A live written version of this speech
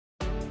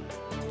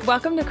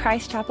Welcome to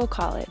Christ Chapel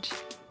College,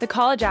 the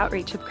college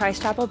outreach of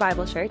Christ Chapel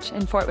Bible Church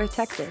in Fort Worth,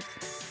 Texas.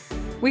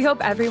 We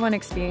hope everyone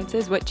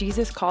experiences what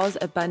Jesus calls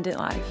abundant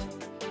life.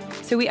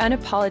 So we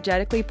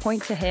unapologetically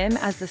point to him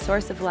as the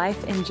source of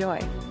life and joy.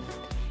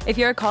 If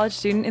you're a college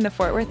student in the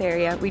Fort Worth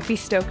area, we'd be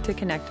stoked to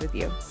connect with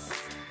you.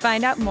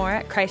 Find out more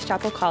at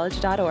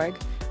christchapelcollege.org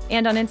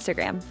and on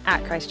Instagram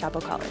at Christ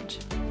Chapel College.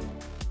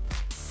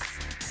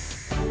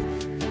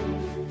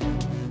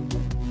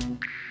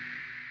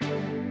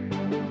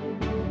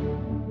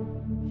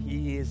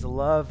 He is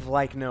love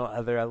like no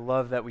other. I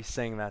love that we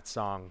sang that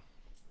song.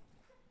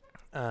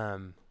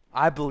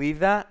 I believe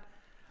that.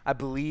 I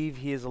believe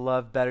he is a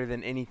love better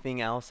than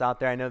anything else out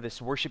there. I know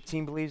this worship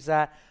team believes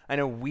that. I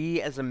know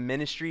we as a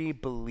ministry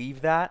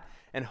believe that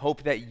and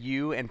hope that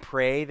you and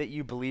pray that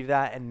you believe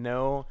that and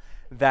know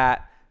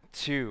that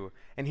too.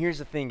 And here's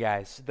the thing,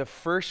 guys. The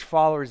first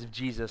followers of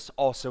Jesus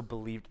also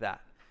believed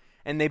that.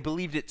 And they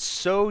believed it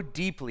so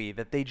deeply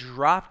that they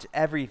dropped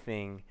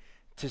everything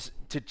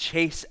to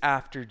chase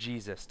after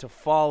Jesus, to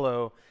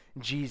follow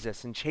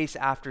Jesus and chase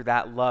after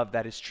that love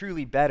that is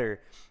truly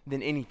better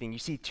than anything. You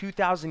see,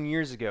 2,000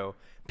 years ago,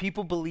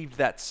 people believed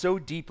that so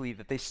deeply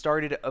that they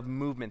started a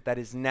movement that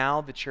is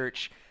now the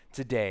church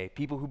today.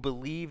 People who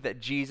believe that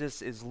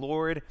Jesus is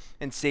Lord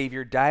and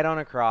Savior, died on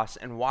a cross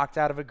and walked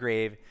out of a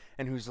grave,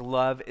 and whose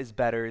love is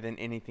better than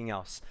anything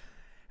else.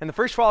 And the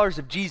first followers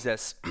of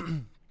Jesus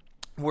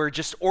were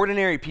just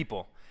ordinary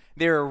people.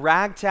 They're a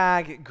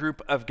ragtag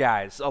group of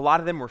guys. A lot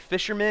of them were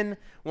fishermen.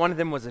 One of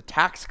them was a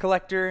tax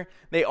collector.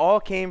 They all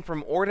came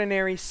from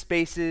ordinary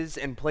spaces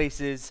and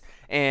places,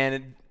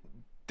 and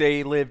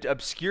they lived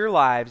obscure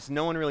lives.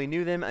 No one really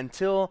knew them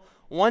until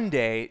one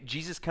day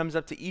Jesus comes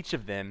up to each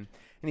of them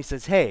and he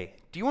says, "Hey,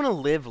 do you want to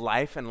live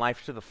life and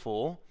life to the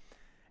full?"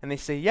 And they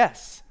say,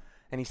 "Yes."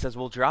 And he says,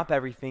 "Well, drop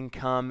everything,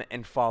 come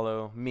and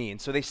follow me." And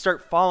so they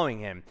start following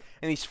him.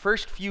 And these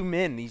first few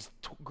men, these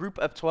group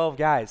of 12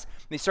 guys,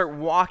 they start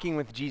walking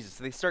with Jesus.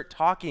 They start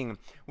talking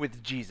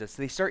with Jesus.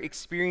 They start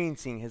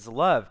experiencing his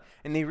love.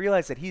 And they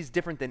realize that he's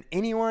different than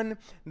anyone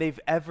they've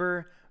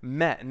ever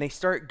met. And they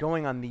start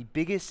going on the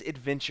biggest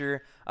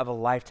adventure of a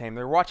lifetime.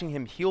 They're watching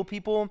him heal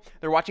people.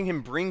 They're watching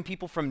him bring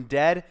people from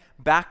dead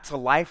back to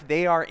life.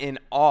 They are in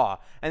awe.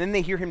 And then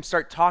they hear him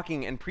start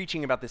talking and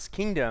preaching about this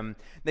kingdom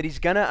that he's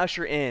going to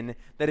usher in,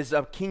 that is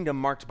a kingdom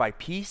marked by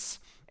peace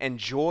and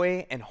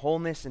joy and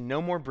wholeness and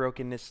no more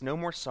brokenness, no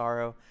more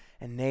sorrow.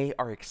 And they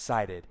are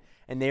excited.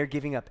 And they are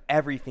giving up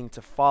everything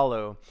to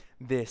follow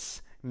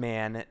this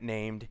man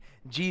named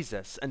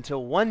Jesus,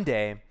 until one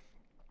day,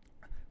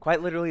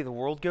 quite literally, the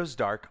world goes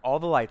dark, all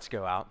the lights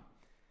go out,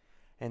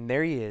 and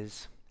there he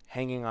is,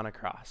 hanging on a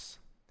cross,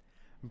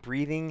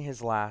 breathing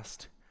his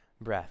last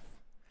breath.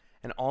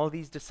 And all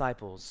these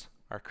disciples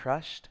are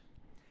crushed,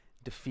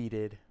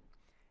 defeated,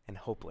 and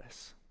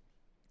hopeless.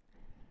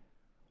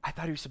 I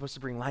thought he was supposed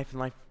to bring life and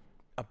life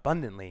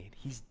abundantly.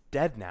 He's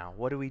dead now.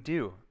 What do we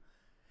do?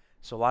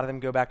 So a lot of them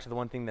go back to the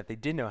one thing that they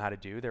did know how to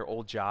do, their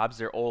old jobs,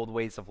 their old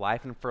ways of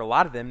life. And for a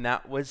lot of them,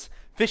 that was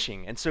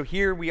fishing. And so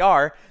here we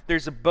are.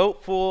 There's a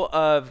boat full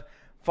of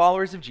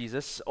followers of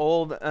Jesus,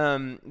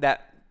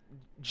 that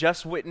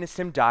just witnessed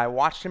him die,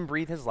 watched him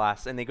breathe his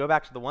last, and they go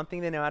back to the one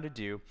thing they know how to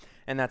do,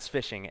 and that's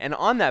fishing. And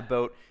on that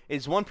boat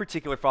is one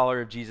particular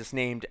follower of Jesus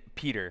named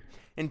Peter.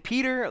 And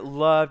Peter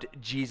loved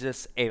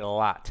Jesus a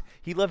lot.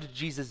 He loved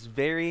Jesus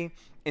very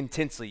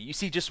intensely. You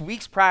see, just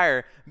weeks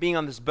prior, being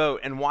on this boat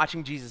and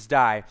watching Jesus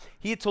die,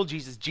 he had told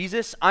Jesus,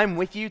 "Jesus, I'm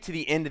with you to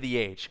the end of the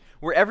age.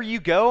 Wherever you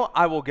go,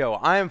 I will go.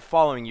 I am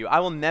following you. I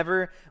will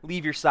never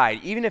leave your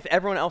side. Even if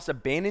everyone else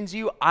abandons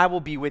you, I will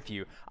be with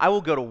you. I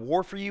will go to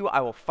war for you. I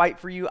will fight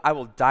for you. I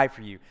will die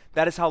for you."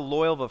 That is how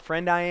loyal of a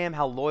friend I am,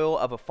 how loyal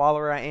of a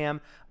follower I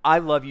am. I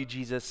love you,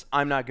 Jesus.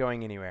 I'm not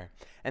going anywhere.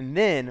 And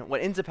then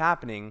what ends up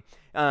happening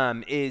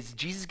is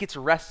Jesus gets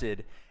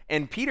arrested.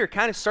 And Peter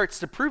kind of starts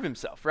to prove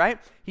himself, right?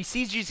 He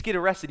sees Jesus get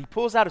arrested. He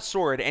pulls out a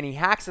sword and he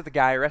hacks at the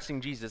guy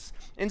arresting Jesus,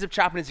 ends up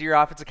chopping his ear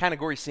off. It's a kind of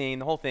gory scene,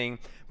 the whole thing.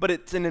 But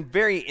it's in a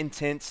very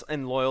intense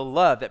and loyal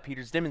love that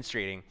Peter's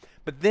demonstrating.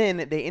 But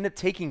then they end up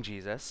taking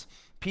Jesus.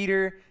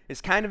 Peter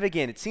is kind of,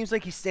 again, it seems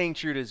like he's staying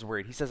true to his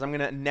word. He says, "I'm going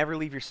to never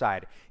leave your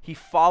side." He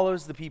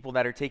follows the people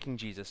that are taking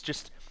Jesus,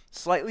 just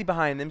slightly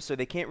behind them so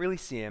they can't really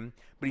see him.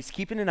 But he's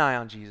keeping an eye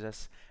on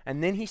Jesus.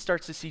 And then he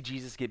starts to see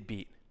Jesus get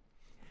beat.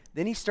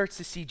 Then he starts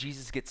to see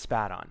Jesus get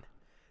spat on.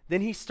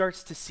 Then he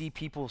starts to see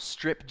people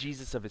strip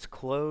Jesus of his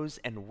clothes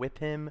and whip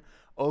him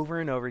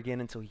over and over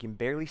again until he can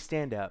barely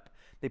stand up.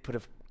 They put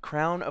a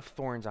crown of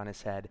thorns on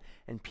his head,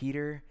 and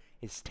Peter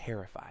is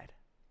terrified.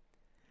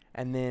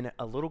 And then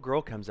a little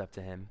girl comes up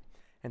to him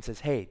and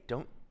says, "Hey,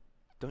 don't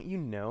you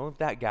know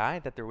that guy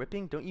that they're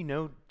whipping? Don't you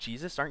know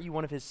Jesus? Aren't you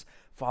one of his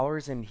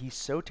followers?" And he's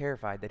so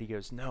terrified that he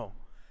goes, "No.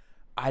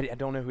 I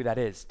don't know who that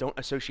is. Don't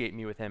associate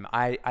me with him.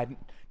 I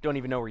don't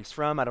even know where he's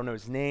from. I don't know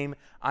his name.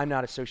 I'm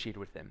not associated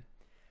with him."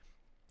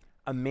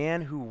 A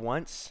man who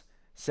once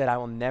said, "I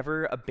will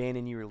never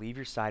abandon you or leave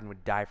your side and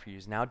would die for you,"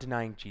 is now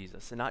denying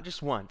Jesus. And not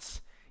just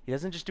once. He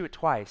doesn't just do it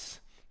twice.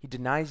 He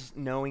denies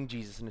knowing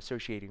Jesus and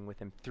associating with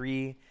him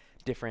 3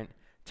 different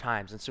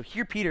times. And so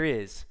here Peter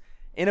is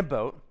in a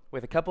boat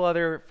with a couple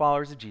other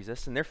followers of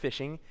Jesus, and they're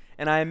fishing,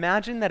 and I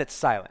imagine that it's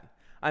silent.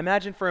 I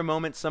imagine for a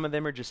moment some of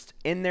them are just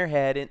in their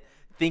head and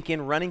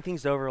thinking, running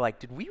things over, like,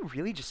 did we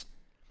really just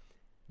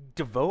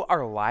devote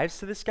our lives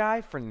to this guy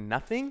for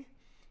nothing?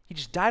 He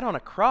just died on a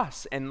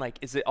cross, and like,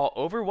 is it all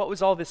over? What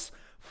was all this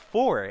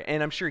for?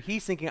 And I'm sure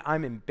he's thinking,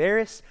 I'm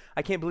embarrassed.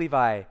 I can't believe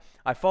I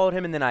followed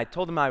him, and then I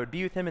told him I would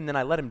be with him, and then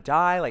I let him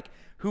die. Like,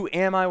 who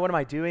am I? What am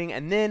I doing?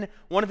 And then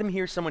one of them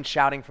hears someone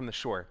shouting from the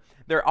shore.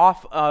 They're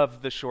off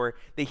of the shore.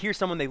 They hear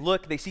someone, they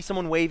look, they see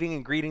someone waving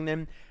and greeting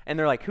them, and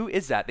they're like, who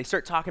is that? They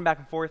start talking back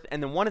and forth,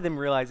 and then one of them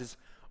realizes,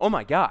 oh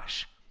my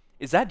gosh,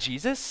 is that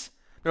Jesus?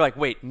 They're like,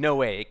 wait, no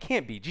way, it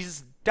can't be.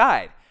 Jesus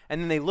died. And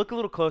then they look a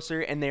little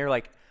closer, and they're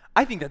like,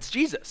 I think that's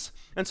Jesus.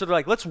 And so they're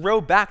like, let's row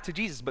back to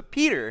Jesus. But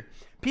Peter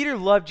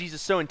loved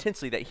Jesus so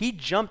intensely that he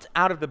jumped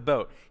out of the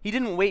boat. He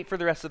didn't wait for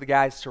the rest of the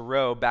guys to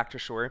row back to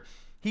shore.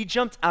 He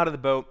jumped out of the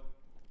boat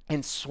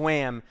and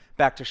swam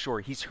back to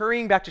shore. He's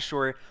hurrying back to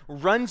shore,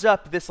 runs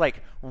up this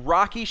like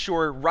rocky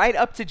shore right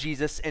up to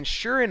Jesus, and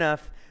sure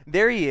enough,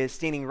 there he is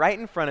standing right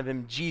in front of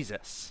him,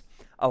 Jesus,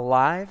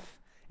 alive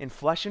in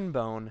flesh and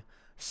bone,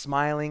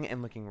 smiling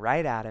and looking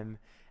right at him.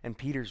 And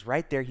Peter's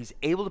right there. He's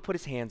able to put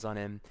his hands on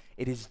him.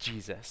 It is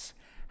Jesus.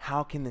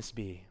 How can this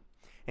be?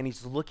 And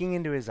he's looking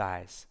into his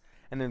eyes,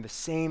 and they're the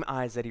same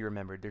eyes that he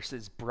remembered. They're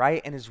as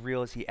bright and as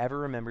real as he ever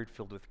remembered,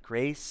 filled with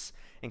grace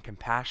and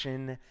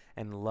compassion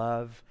and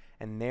love.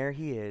 And there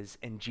he is,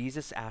 and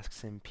Jesus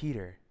asks him,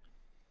 Peter,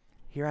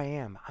 here I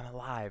am. I'm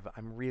alive.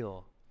 I'm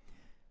real.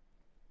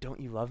 Don't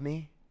you love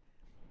me?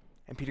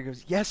 And Peter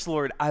goes, yes,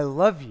 Lord, I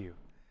love you.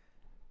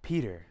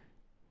 Peter,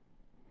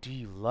 do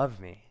you love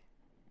me?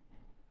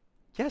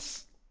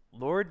 Yes,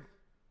 Lord,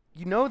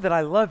 you know that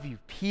I love you,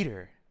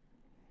 Peter.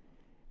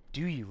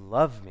 Do you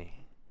love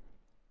me?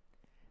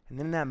 And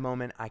then in that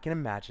moment, I can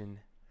imagine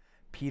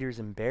Peter's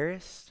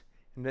embarrassed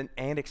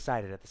and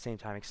excited at the same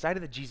time.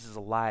 Excited that Jesus is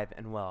alive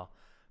and well.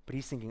 But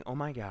he's thinking, oh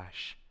my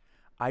gosh,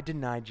 I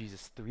denied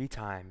Jesus 3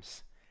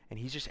 times, and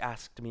he's just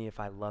asked me if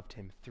I loved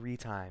him 3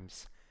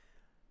 times.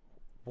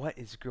 What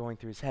is going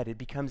through his head? It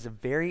becomes a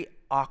very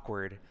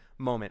awkward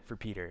moment for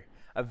Peter.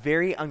 A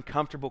very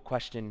uncomfortable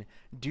question,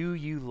 do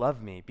you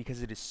love me?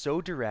 Because it is so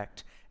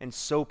direct and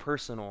so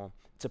personal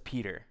to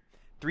Peter.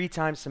 3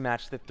 times to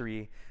match the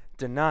 3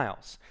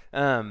 denials.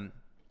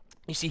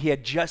 You see, he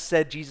had just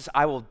said, Jesus,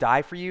 I will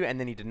die for you, and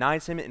then he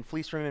denies him and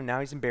flees from him. Now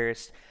he's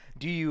embarrassed.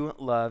 Do you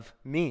love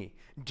me?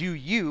 Do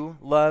you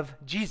love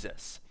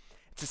Jesus?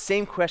 It's the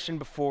same question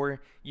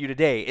before you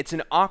today. It's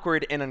an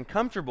awkward and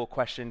uncomfortable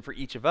question for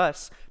each of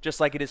us, just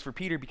like it is for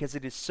Peter, because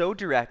it is so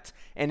direct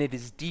and it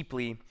is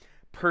deeply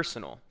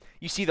personal.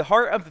 You see, the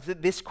heart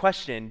of this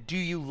question, do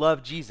you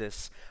love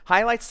Jesus,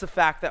 highlights the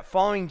fact that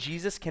following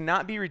Jesus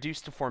cannot be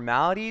reduced to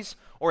formalities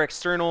or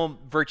external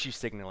virtue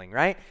signaling,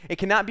 right? It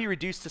cannot be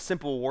reduced to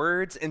simple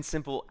words and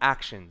simple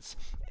actions.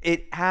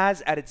 It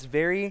has at its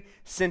very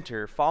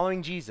center,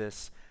 following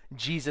Jesus,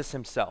 Jesus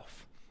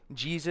himself,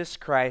 Jesus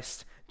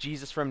Christ,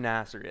 Jesus from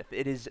Nazareth.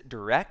 It is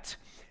direct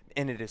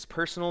and it is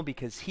personal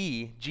because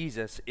he,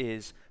 Jesus,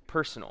 is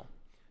personal.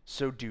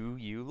 So do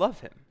you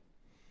love him?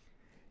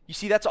 You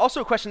see, that's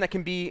also a question that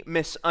can be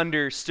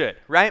misunderstood,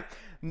 right?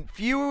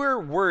 Fewer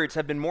words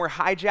have been more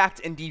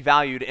hijacked and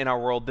devalued in our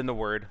world than the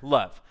word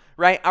love,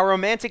 right? Our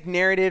romantic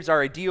narratives,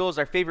 our ideals,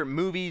 our favorite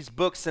movies,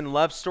 books, and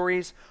love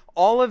stories,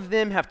 all of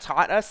them have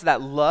taught us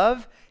that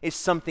love is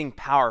something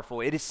powerful.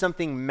 It is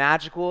something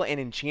magical and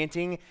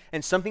enchanting,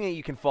 and something that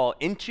you can fall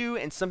into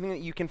and something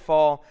that you can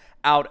fall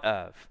out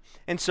of.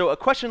 And so a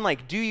question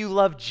like, do you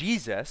love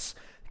Jesus,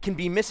 can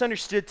be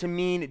misunderstood to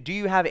mean, do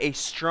you have a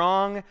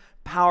strong,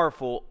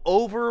 powerful,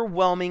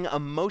 overwhelming,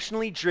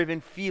 emotionally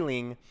driven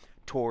feeling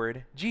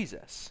toward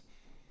Jesus?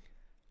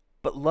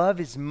 But love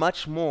is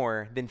much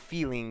more than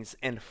feelings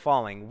and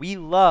falling. We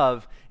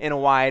love in a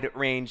wide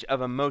range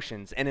of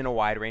emotions and in a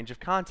wide range of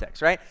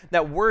contexts, right?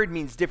 That word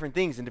means different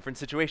things in different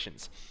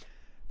situations.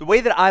 The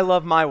way that I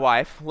love my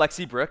wife,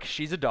 Lexi Brooke,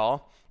 she's a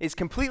doll, is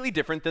completely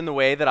different than the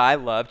way that I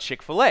love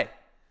Chick-fil-A,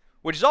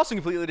 which is also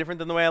completely different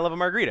than the way I love a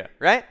margarita,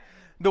 right?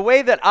 The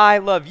way that I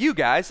love you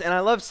guys, and I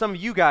love some of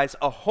you guys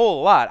a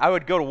whole lot, I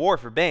would go to war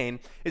for Bane,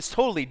 is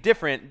totally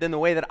different than the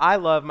way that I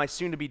love my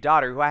soon-to-be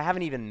daughter, who I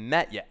haven't even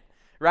met yet,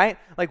 right?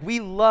 Like,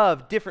 we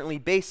love differently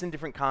based in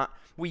different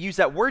we use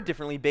that word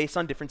differently based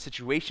on different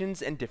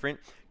situations and different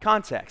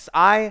contexts.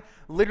 I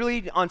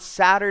literally on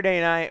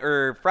Saturday night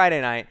or Friday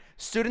night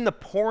stood in the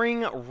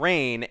pouring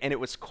rain, and it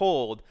was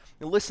cold,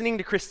 listening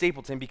to Chris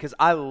Stapleton because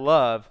I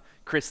love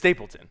Chris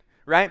Stapleton,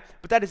 right?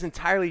 But that is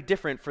entirely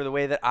different for the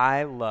way that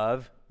I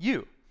love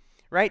you,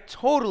 right?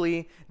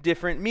 Totally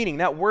different meaning.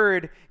 That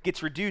word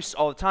gets reduced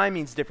all the time,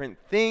 means different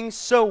things.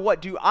 So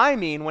what do I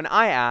mean when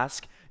I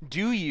ask,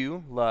 do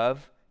you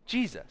love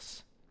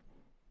Jesus?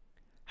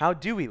 How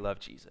do we love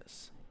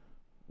Jesus?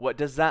 What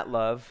does that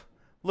love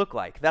look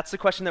like? That's the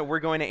question that we're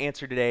going to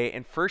answer today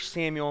in 1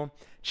 Samuel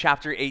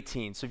chapter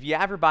 18. So if you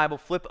have your Bible,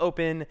 flip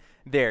open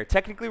there.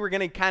 Technically, we're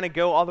going to kind of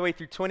go all the way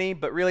through 20,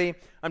 but really,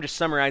 I'm just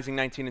summarizing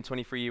 19 and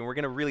 20 for you, and we're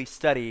going to really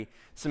study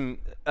some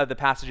of the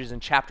passages in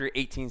chapter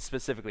 18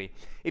 specifically.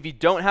 If you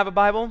don't have a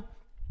Bible,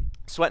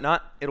 sweat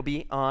not, it'll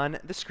be on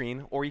the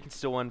screen, or you can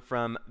steal one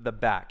from the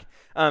back.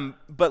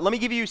 But let me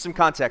give you some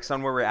context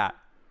on where we're at.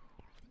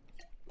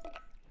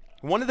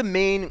 One of the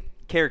main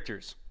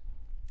characters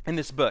in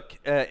this book,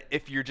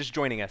 if you're just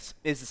joining us,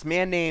 is this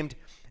man named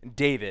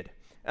David.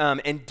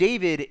 And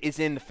David is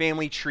in the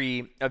family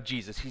tree of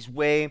Jesus. He's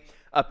way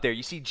up there.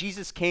 You see,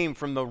 Jesus came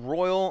from the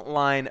royal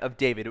line of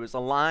David. It was a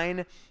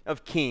line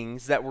of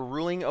kings that were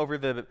ruling over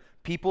the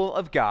people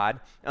of God,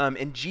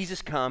 and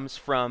Jesus comes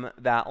from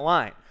that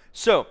line.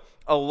 So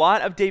a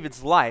lot of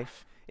David's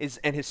life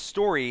and his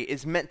story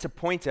is meant to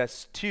point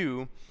us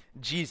to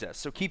Jesus.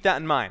 So keep that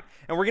in mind.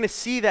 And we're going to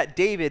see that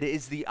David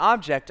is the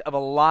object of a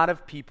lot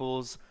of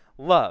people's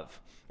love.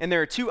 And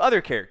there are two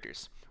other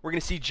characters. We're going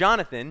to see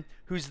Jonathan,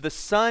 who's the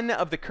son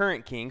of the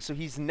current king, so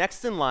he's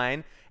next in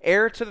line,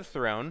 heir to the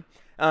throne.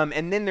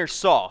 And then there's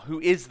Saul,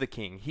 who is the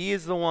king. He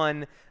is the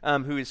one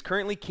who is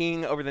currently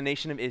king over the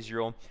nation of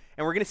Israel.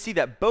 And we're going to see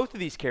that both of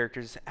these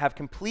characters have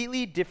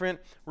completely different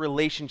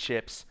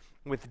relationships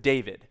with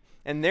David.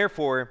 And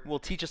therefore, will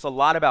teach us a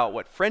lot about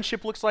what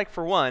friendship looks like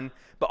for one,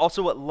 but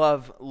also what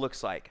love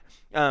looks like,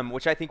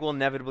 which I think will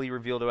inevitably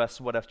reveal to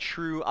us what a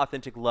true,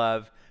 authentic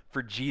love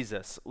for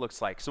Jesus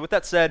looks like. So with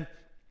that said,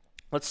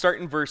 let's start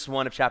in verse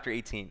 1 of chapter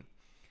 18.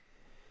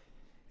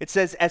 It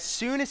says, "As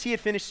soon as he had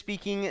finished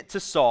speaking to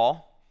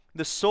Saul,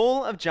 the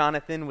soul of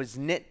Jonathan was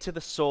knit to the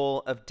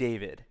soul of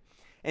David,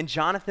 and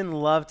Jonathan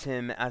loved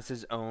him as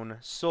his own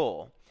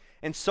soul.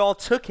 And Saul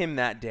took him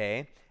that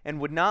day and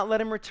would not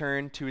let him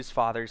return to his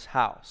father's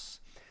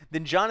house.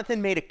 Then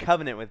Jonathan made a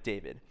covenant with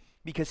David,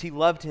 because he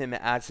loved him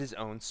as his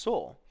own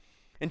soul.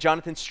 And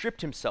Jonathan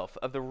stripped himself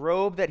of the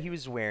robe that he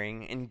was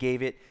wearing and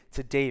gave it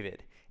to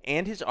David,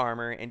 and his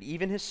armor, and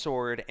even his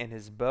sword, and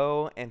his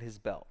bow, and his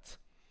belt.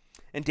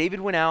 And David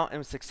went out and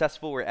was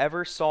successful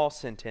wherever Saul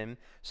sent him,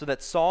 so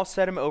that Saul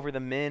set him over the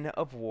men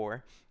of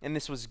war, and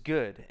this was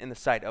good in the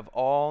sight of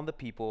all the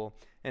people,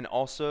 and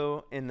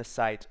also in the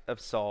sight of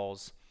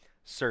Saul's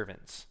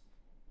servants."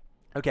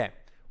 Okay,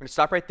 we're going to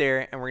stop right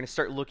there, and we're going to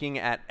start looking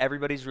at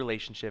everybody's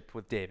relationship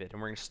with David.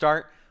 And we're going to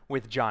start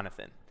with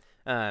Jonathan.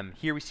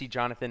 Here we see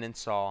Jonathan and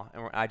Saul,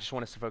 and I just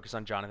want us to focus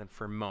on Jonathan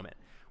for a moment.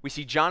 We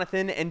see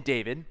Jonathan and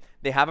David.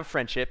 They have a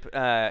friendship.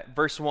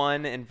 Verse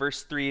 1 and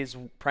verse 3 is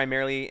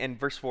primarily, and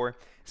verse 4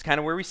 is kind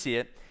of where we see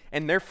it.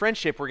 And their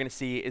friendship, we're going to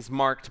see, is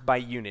marked by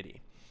unity.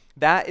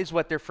 That is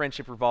what their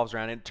friendship revolves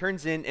around. And it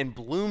turns in and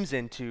blooms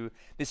into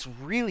this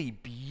really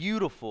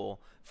beautiful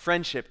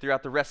friendship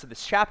throughout the rest of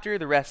this chapter,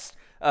 the rest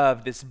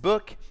of this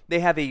book. They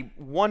have a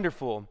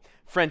wonderful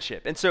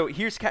friendship. And so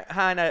here's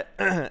kind of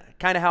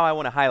how I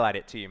want to highlight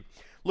it to you.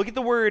 Look at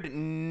the word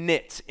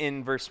knit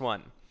in verse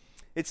 1.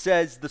 It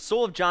says, "The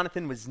soul of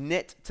Jonathan was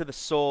knit to the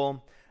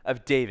soul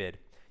of David."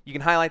 You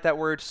can highlight that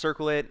word,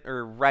 circle it,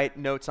 or write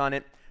notes on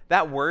it.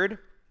 That word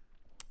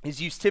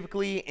is used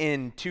typically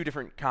in two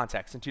different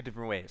contexts, in two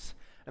different ways.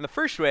 And the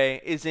first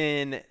way is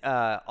in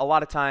a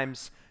lot of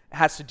times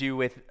has to do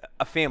with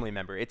a family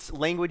member. It's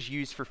language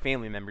used for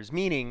family members,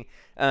 meaning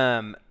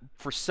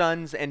for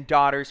sons and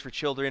daughters, for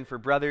children, for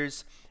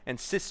brothers and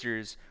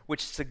sisters,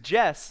 which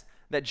suggests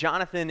that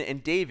Jonathan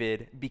and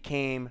David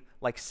became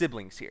like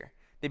siblings here.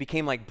 They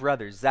became like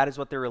brothers. That is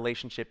what their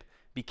relationship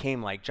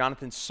became like.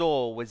 Jonathan's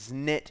soul was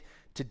knit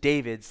to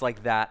David's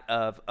like that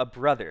of a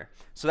brother.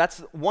 So that's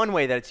one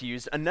way that it's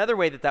used. Another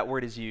way that that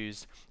word is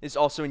used is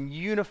also in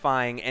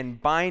unifying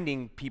and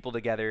binding people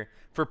together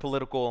for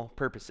political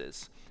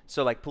purposes.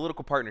 So like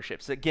political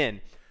partnerships. Again,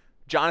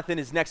 Jonathan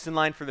is next in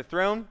line for the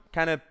throne,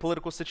 kind of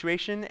political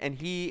situation, and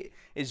he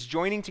is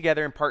joining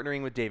together and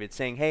partnering with David,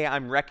 saying, hey,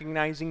 I'm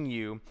recognizing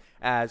you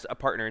as a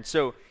partner. And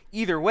so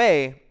either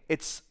way,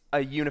 it's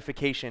a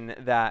unification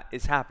that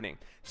is happening.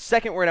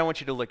 Second word I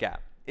want you to look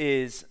at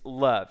is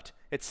loved.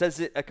 It says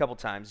it a couple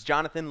times.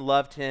 Jonathan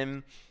loved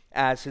him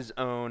as his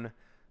own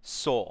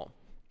soul.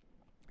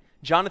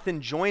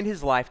 Jonathan joined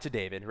his life to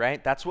David,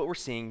 right? That's what we're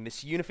seeing,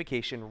 this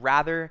unification,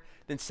 rather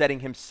than setting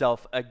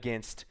himself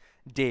against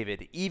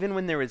David, even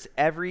when there was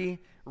every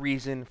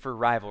reason for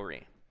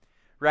rivalry,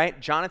 right?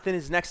 Jonathan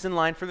is next in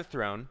line for the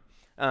throne,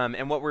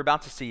 and what we're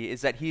about to see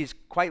is that he's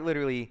quite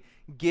literally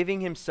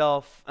giving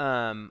himself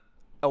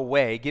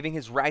away, giving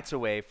his rights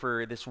away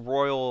for this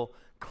royal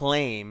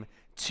claim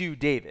to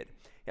David.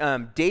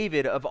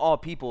 David, of all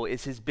people,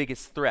 is his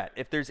biggest threat.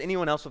 If there's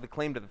anyone else with a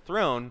claim to the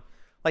throne,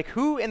 like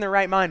who in their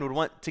right mind would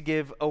want to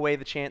give away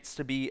the chance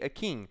to be a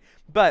king?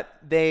 But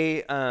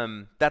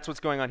that's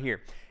what's going on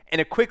here. And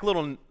a quick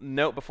little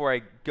note before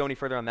I go any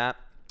further on that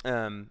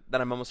I'm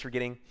almost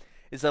forgetting,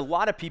 is a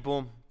lot of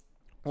people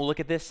will look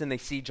at this and they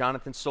see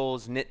Jonathan's soul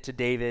is knit to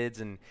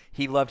David's and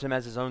he loved him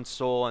as his own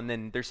soul. And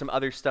then there's some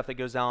other stuff that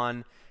goes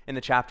on in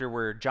the chapter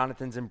where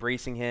Jonathan's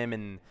embracing him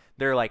and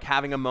they're like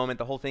having a moment,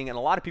 the whole thing. And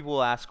a lot of people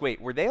will ask, wait,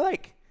 were they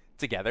like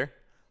together?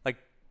 Like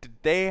did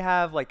they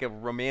have like a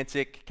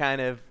romantic kind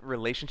of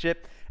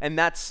relationship? And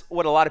that's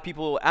what a lot of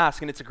people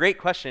ask, and it's a great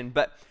question,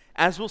 but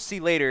as we'll see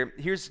later,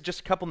 here's just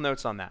a couple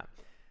notes on that.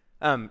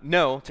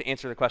 No, to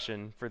answer the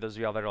question, for those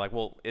of y'all that are like,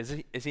 well, is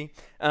he?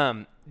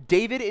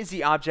 David is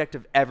the object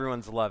of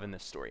everyone's love in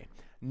this story,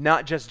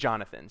 not just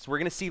Jonathan's. We're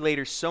going to see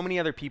later so many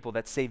other people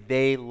that say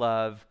they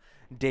love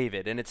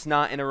David, and it's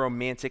not in a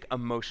romantic,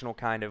 emotional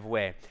kind of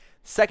way.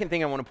 Second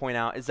thing I want to point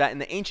out is that in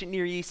the ancient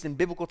Near East, in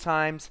biblical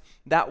times,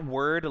 that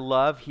word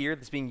love here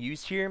that's being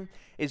used here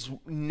is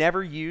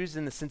never used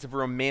in the sense of a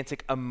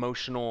romantic,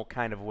 emotional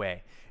kind of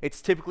way.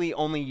 It's typically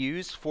only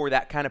used for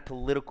that kind of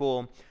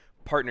political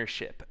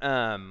partnership.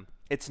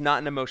 It's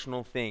not an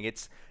emotional thing.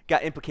 It's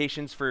got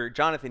implications for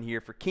Jonathan here,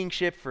 for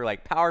kingship, for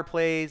like power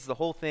plays, the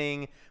whole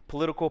thing.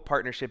 Political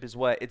partnership is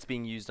what it's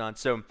being used on.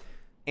 So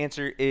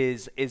answer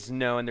is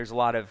no, and there's a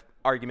lot of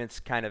arguments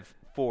kind of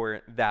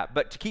for that.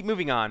 But to keep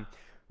moving on,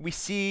 we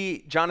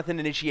see Jonathan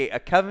initiate a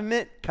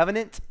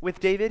covenant with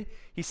David.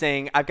 He's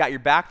saying, I've got your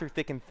back through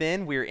thick and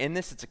thin. We're in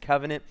this. It's a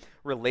covenant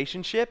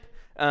relationship.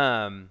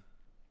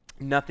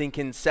 Nothing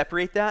can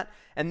separate that.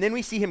 And then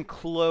we see him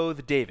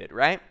clothe David,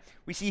 right?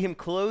 We see him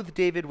clothe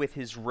David with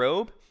his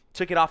robe,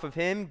 took it off of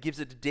him, gives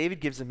it to David,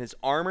 gives him his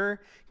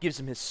armor, gives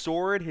him his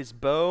sword, his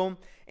bow,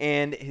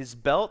 and his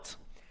belt.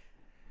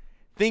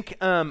 Think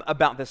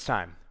about this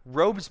time.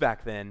 Robes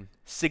back then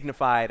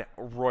signified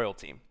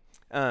royalty.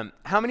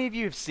 How many of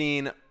you have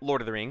seen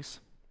Lord of the Rings?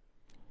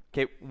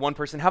 Okay, one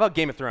person. How about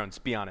Game of Thrones?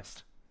 Be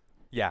honest.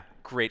 Yeah,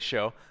 great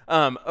show.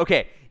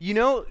 Okay,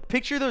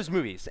 picture those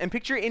movies, and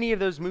picture any of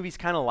those movies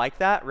kind of like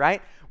that,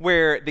 right?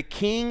 Where the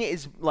king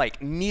is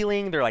like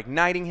kneeling, they're like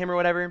knighting him or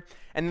whatever,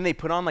 and then they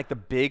put on like the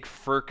big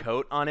fur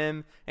coat on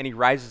him, and he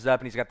rises up,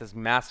 and he's got this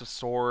massive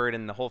sword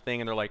and the whole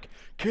thing, and they're like,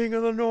 King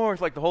of the North,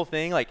 like the whole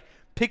thing. Like,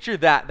 picture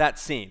that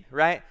scene,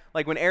 right?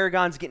 Like when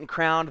Aragorn's getting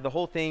crowned, the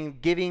whole thing,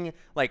 giving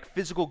like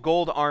physical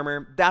gold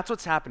armor. That's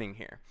what's happening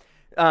here.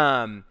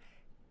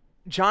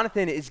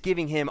 Jonathan is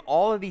giving him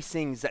all of these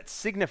things that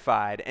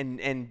signified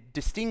and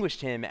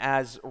distinguished him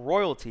as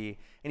royalty,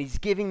 and he's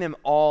giving them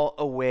all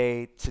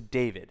away to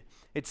David.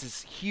 It's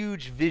this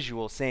huge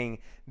visual saying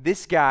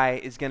this guy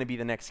is going to be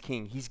the next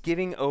king. He's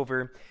giving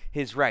over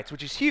his rights,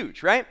 which is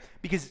huge, right?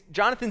 Because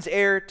Jonathan's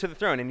heir to the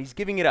throne, and he's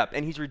giving it up,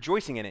 and he's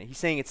rejoicing in it. He's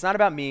saying, it's not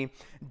about me.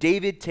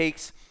 David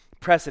takes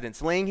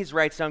precedence, laying his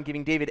rights down,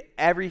 giving David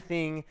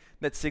everything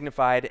that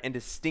signified and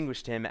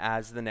distinguished him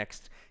as the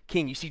next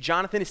king. You see,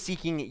 Jonathan is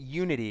seeking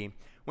unity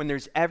when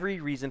there's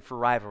every reason for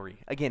rivalry.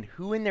 Again,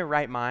 who in their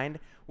right mind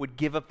would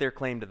give up their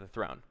claim to the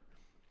throne?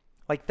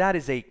 Like, that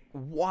is a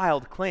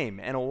wild claim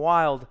and a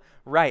wild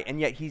right, and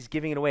yet he's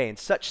giving it away. And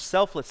such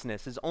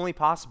selflessness is only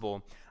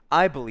possible,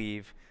 I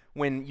believe,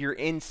 when you're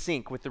in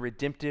sync with the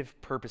redemptive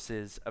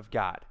purposes of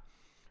God.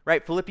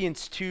 Right?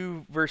 Philippians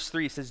 2 verse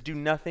 3 says, do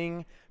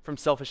nothing from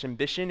selfish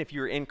ambition if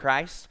you are in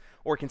Christ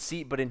or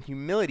conceit, but in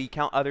humility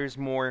count others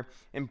more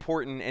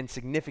important and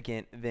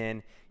significant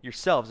than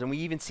yourselves. And we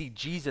even see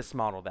Jesus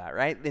model that,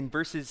 right? In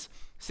verses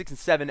 6 and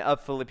 7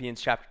 of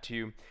Philippians chapter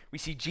 2, we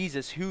see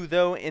Jesus, who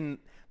though in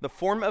the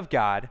form of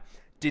God,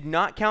 did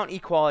not count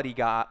equality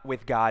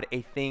with God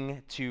a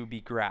thing to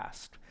be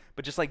grasped.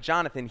 But just like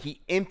Jonathan,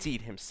 he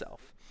emptied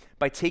himself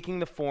by taking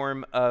the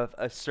form of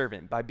a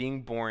servant, by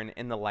being born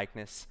in the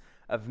likeness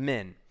of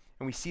men.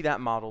 And we see that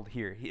modeled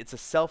here. It's a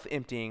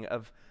self-emptying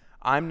of,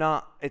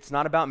 it's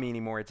not about me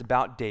anymore, it's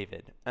about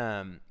David.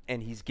 And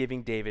he's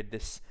giving David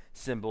this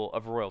symbol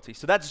of royalty.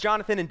 So that's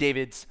Jonathan and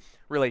David's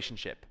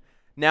relationship.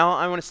 Now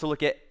I want us to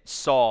look at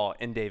Saul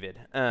and David.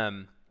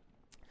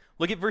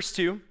 Look at verse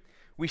 2.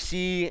 We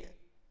see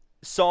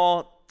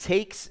Saul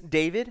takes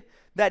David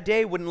that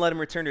day, wouldn't let him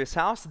return to his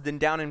house. Then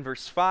down in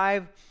verse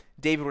 5,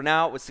 David went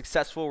out, was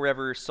successful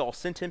wherever Saul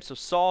sent him. So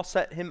Saul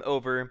set him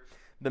over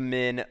the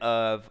men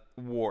of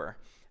war.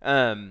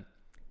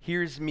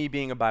 Here's me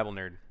being a Bible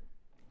nerd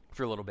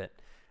for a little bit.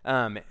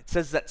 It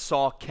says that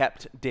Saul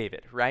kept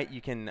David, right?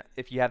 You can,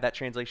 if you have that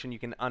translation, you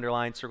can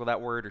underline, circle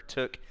that word, or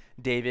took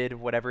David,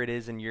 whatever it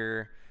is in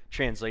your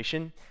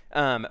translation.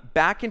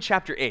 Back in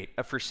chapter 8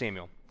 of 1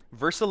 Samuel,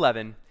 verse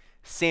 11,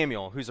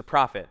 Samuel, who's a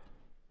prophet,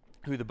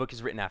 who the book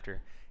is written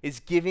after,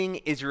 is giving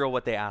Israel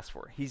what they asked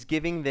for. He's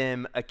giving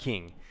them a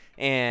king.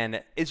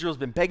 And Israel's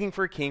been begging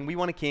for a king. We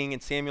want a king.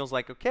 And Samuel's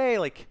like, okay,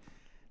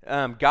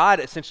 God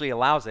essentially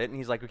allows it. And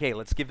he's like, okay,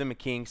 let's give them a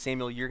king.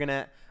 Samuel, you're going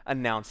to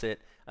announce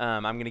it.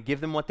 I'm going to give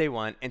them what they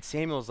want. And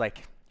Samuel's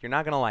like, you're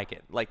not going to like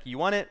it. Like, you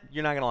want it?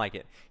 You're not going to like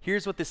it.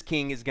 Here's what this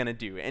king is going to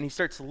do. And he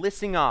starts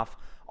listing off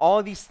all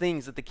of these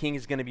things that the king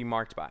is going to be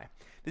marked by.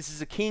 This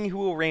is a king who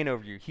will reign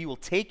over you. He will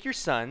take your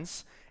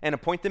sons and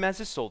appoint them as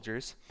his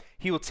soldiers.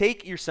 He will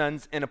take your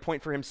sons and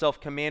appoint for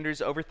himself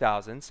commanders over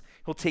thousands.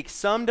 He'll take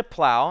some to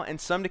plow and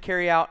some to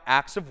carry out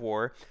acts of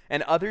war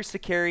and others to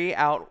carry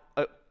out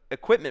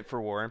equipment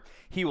for war.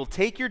 He will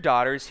take your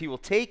daughters. He will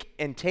take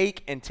and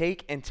take and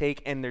take and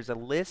take. And there's a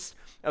list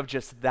of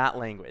just that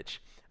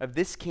language of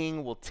this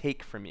king will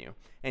take from you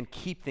and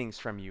keep things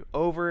from you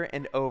over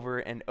and over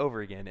and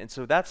over again. And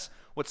so that's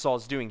what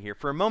Saul's doing here.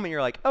 For a moment,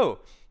 you're like, oh,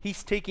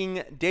 he's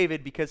taking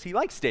David because he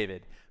likes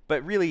David.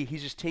 but really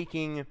he's just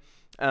taking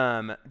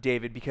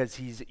David because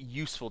he's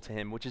useful to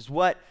him, which is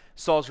what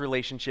Saul's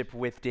relationship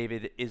with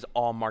David is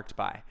all marked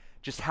by.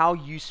 Just how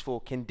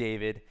useful can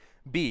David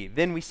be?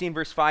 Then we see in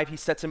verse 5, he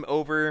sets him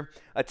over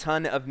a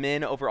ton of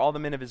men, over all the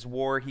men of his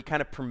war. He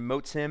kind of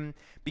promotes him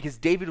because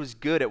David was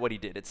good at what he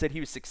did. It said he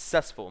was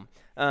successful.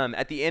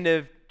 At the end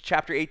of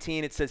chapter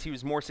 18, it says he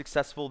was more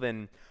successful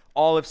than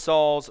all of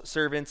Saul's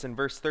servants. In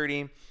verse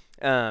 30,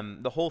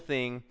 the whole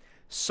thing,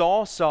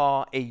 Saul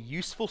saw a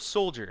useful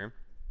soldier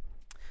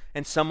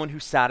and someone who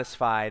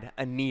satisfied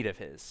a need of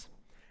his.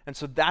 And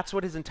so that's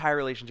what his entire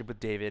relationship with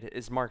David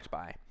is marked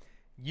by,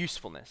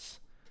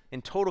 usefulness,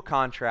 in total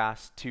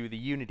contrast to the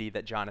unity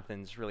that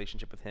Jonathan's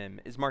relationship with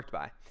him is marked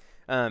by.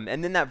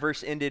 And then that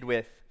verse ended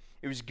with,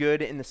 it was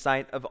good in the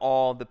sight of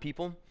all the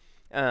people.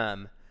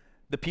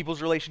 The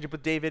people's relationship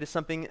with David is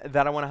something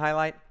that I want to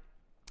highlight.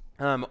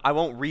 I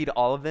won't read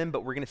all of them,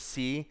 but we're going to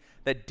see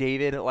that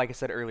David, like I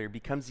said earlier,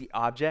 becomes the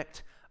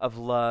object of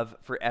love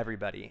for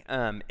everybody.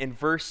 In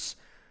verse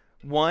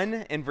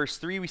 1 and verse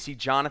 3, we see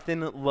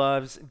Jonathan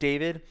loves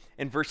David.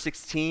 In verse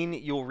 16,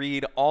 you'll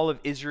read all of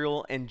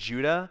Israel and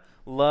Judah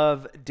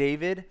love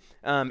David.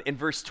 In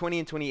verse 20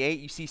 and 28,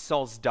 you see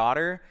Saul's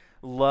daughter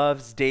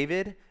loves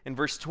David. In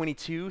verse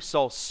 22,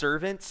 Saul's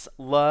servants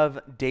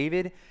love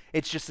David.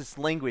 It's just this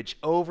language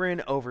over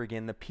and over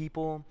again. The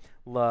people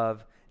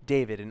love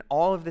David. And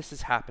all of this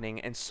is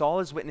happening, and Saul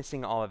is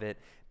witnessing all of it.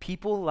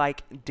 People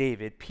like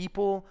David,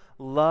 people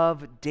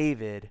love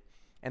David,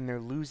 and they're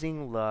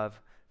losing love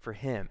for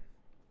him.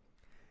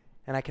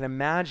 And I can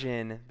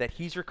imagine that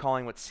he's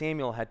recalling what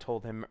Samuel had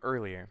told him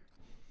earlier.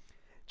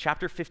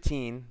 Chapter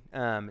 15,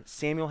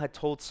 Samuel had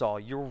told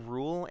Saul, your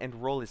rule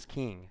and role as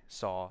king,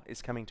 Saul,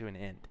 is coming to an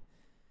end.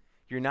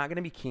 You're not going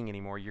to be king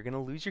anymore. You're going to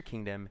lose your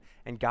kingdom,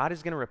 and God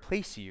is going to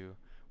replace you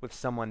with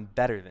someone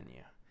better than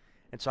you.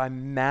 And so I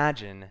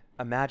imagine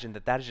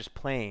that is just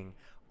playing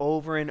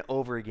over and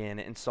over again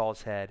in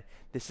Saul's head.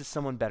 This is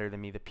someone better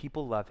than me. The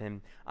people love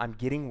him. I'm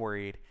getting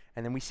worried.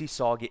 And then we see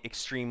Saul get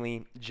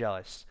extremely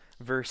jealous.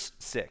 Verse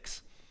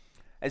 6.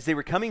 As they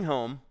were coming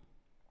home,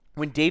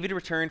 when David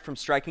returned from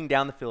striking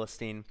down the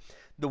Philistine,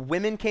 the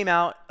women came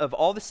out of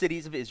all the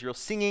cities of Israel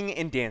singing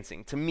and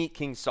dancing to meet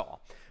King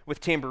Saul, with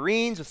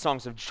tambourines, with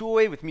songs of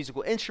joy, with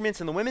musical instruments,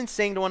 and the women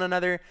sang to one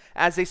another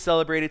as they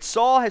celebrated,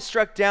 Saul has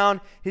struck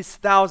down his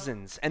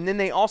thousands. And then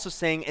they also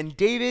sang, and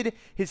David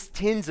his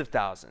tens of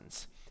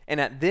thousands. And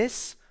at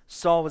this,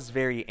 Saul was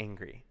very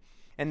angry,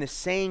 and the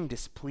saying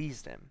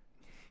displeased him.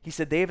 He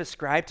said, they have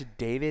ascribed to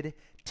David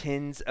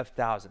tens of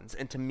thousands,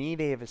 and to me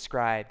they have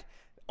ascribed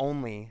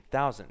only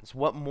thousands.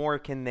 What more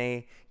can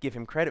they give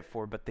him credit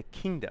for but the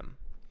kingdom?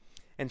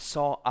 And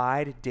Saul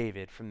eyed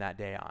David from that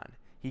day on.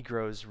 He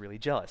grows really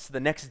jealous. The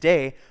next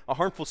day, a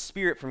harmful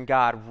spirit from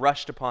God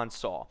rushed upon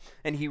Saul,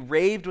 and he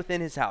raved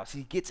within his house.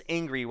 He gets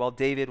angry while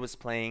David was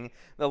playing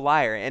the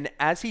lyre. And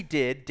as he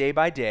did, day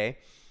by day,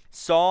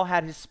 Saul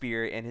had his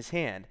spear in his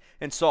hand.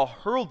 And Saul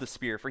hurled the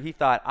spear, for he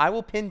thought, I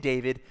will pin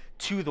David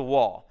to the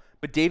wall.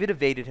 But David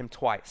evaded him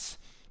twice.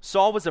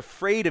 Saul was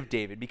afraid of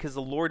David because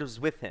the Lord was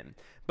with him,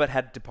 but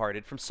had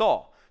departed from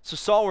Saul. So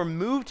Saul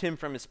removed him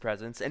from his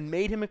presence and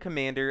made him a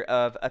commander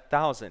of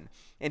 1,000.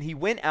 And he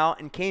went out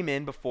and came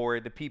in before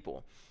the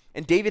people.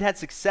 And David had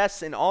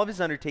success in all of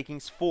his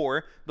undertakings,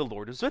 for the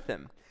Lord was with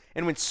him.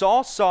 And when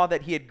Saul saw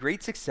that he had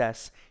great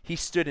success, he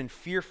stood in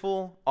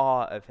fearful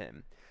awe of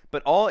him.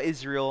 But all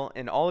Israel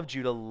and all of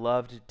Judah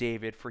loved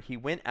David, for he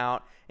went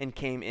out and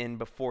came in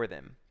before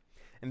them.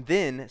 And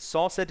then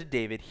Saul said to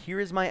David, here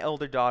is my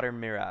elder daughter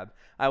Merab.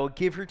 I will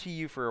give her to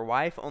you for a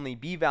wife. Only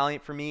be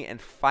valiant for me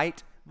and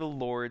fight the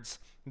Lord's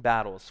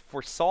battles.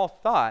 For Saul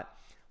thought,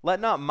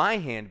 let not my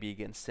hand be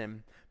against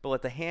him, but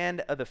let the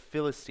hand of the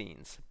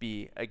Philistines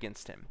be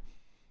against him.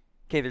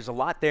 Okay, there's a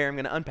lot there. I'm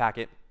going to unpack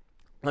it.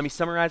 Let me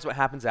summarize what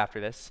happens after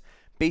this.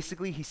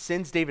 Basically, he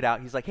sends David out.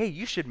 He's like, hey,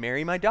 you should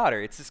marry my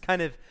daughter. It's this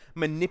kind of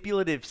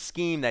manipulative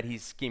scheme that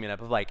he's scheming up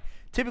of like,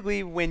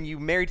 typically when you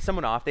married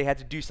someone off, they had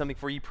to do something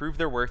for you, prove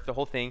their worth, the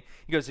whole thing.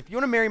 He goes, if you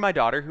want to marry my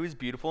daughter, who is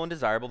beautiful and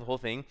desirable, the whole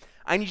thing,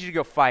 I need you to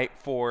go fight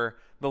for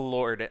the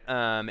Lord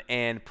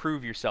and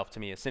prove yourself to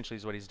me, essentially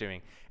is what he's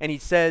doing. And he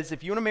says,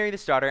 if you want to marry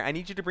this daughter, I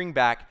need you to bring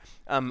back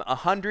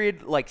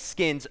 100 like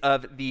skins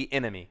of the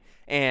enemy.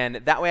 And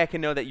that way I can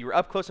know that you were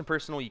up close and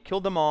personal, you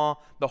killed them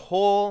all, the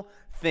whole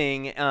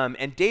thing.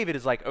 And David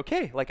is like,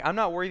 okay, like I'm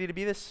not worthy to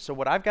be this. So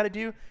what I've got to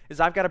do is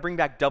I've got to bring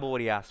back double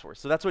what he asked for.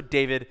 So that's what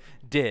David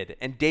did.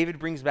 And David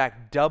brings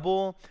back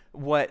double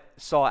what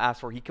Saul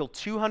asked for. He killed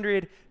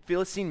 200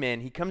 Philistine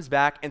men. He comes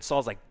back and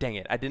Saul's like, dang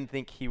it, I didn't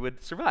think he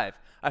would survive.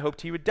 I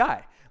hoped he would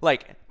die.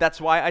 Like, that's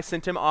why I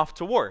sent him off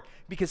to war.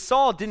 Because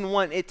Saul didn't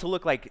want it to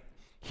look like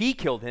he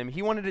killed him.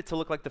 He wanted it to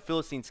look like the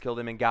Philistines killed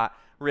him and got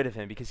rid of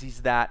him because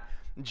he's that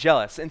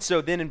jealous. And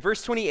so then in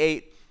verse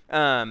 28,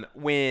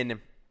 when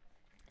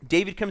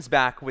David comes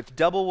back with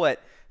double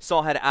what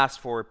Saul had asked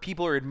for,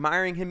 people are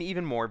admiring him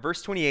even more.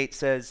 Verse 28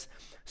 says,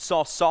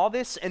 Saul saw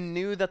this and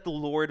knew that the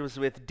Lord was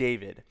with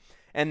David,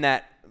 and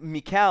that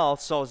Michal,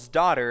 Saul's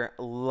daughter,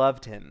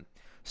 loved him.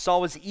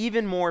 Saul was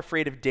even more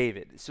afraid of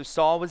David. So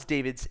Saul was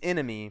David's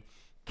enemy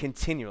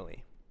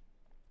continually.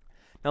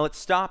 Now let's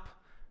stop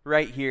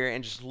right here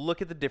and just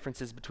look at the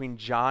differences between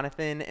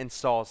Jonathan and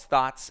Saul's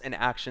thoughts and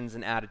actions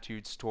and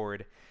attitudes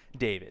toward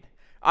David.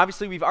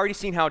 Obviously, we've already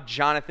seen how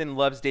Jonathan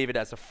loves David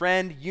as a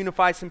friend,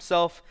 unifies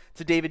himself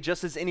to David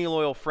just as any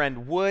loyal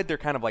friend would. They're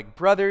kind of like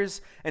brothers.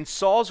 And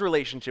Saul's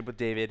relationship with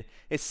David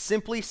is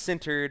simply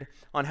centered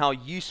on how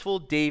useful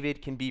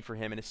David can be for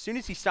him. And as soon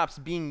as he stops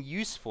being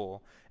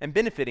useful and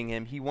benefiting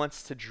him, he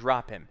wants to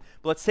drop him.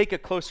 But let's take a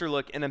closer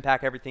look and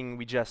unpack everything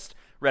we just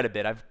read a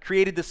bit. I've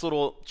created this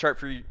little chart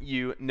for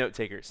you note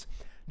takers.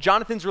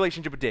 Jonathan's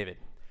relationship with David.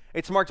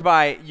 It's marked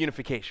by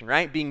unification,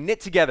 right? Being knit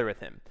together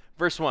with him.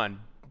 Verse 1.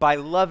 By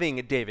loving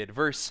David.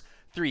 Verse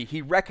 3,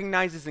 he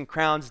recognizes and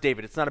crowns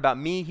David. It's not about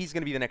me. He's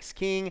going to be the next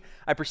king.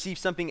 I perceive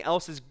something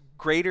else is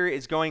greater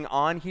is going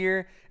on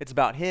here. It's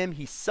about him.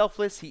 He's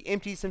selfless. He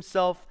empties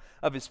himself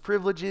of his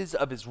privileges,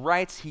 of his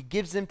rights. He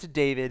gives them to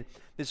David.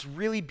 This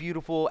really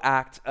beautiful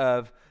act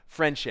of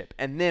friendship.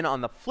 And then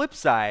on the flip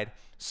side,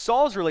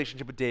 Saul's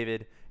relationship with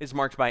David is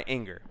marked by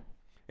anger.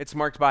 It's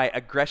marked by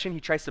aggression. He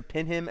tries to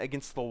pin him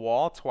against the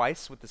wall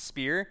twice with a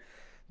spear.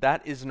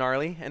 That is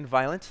gnarly and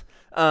violent.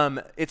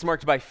 It's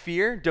marked by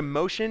fear,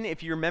 demotion.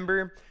 If you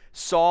remember,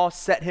 Saul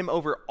set him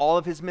over all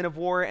of his men of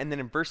war. And then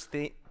in verse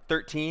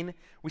 13,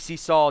 we see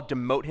Saul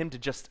demote him to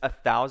just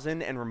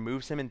 1,000 and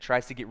removes him and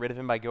tries to get rid of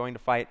him by going to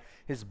fight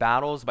his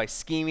battles, by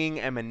scheming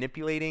and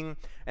manipulating.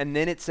 And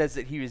then it says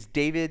that he was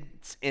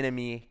David's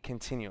enemy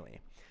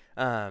continually.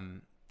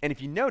 And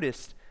if you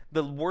noticed,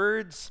 the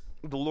words,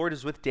 the Lord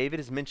is with David,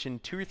 is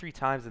mentioned 2 or 3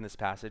 times in this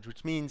passage,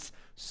 which means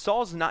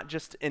Saul's not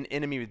just an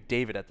enemy with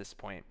David at this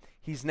point.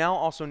 He's now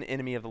also an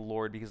enemy of the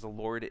Lord because the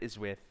Lord is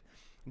with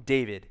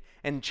David.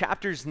 And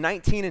chapters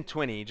 19 and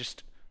 20,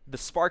 just the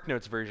Spark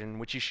Notes version,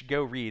 which you should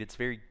go read, it's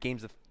very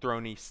Games of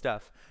Thrones-y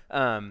stuff,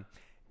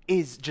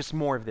 is just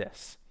more of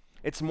this.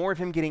 It's more of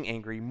him getting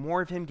angry,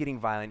 more of him getting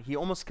violent. He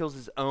almost kills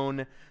his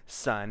own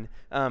son.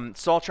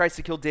 Saul tries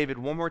to kill David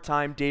one more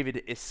time.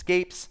 David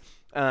escapes.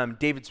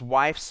 David's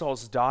wife,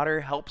 Saul's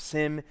daughter, helps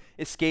him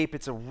escape.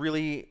 It's a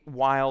really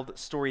wild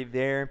story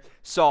there.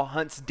 Saul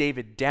hunts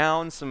David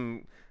down.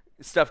 Some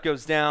stuff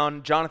goes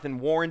down. Jonathan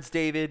warns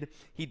David.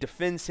 He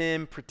defends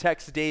him,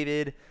 protects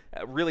David.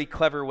 A really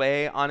clever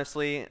way,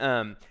 honestly.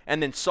 And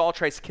then Saul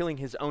tries killing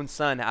his own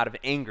son out of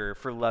anger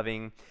for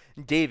loving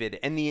David.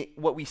 And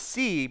what we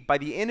see by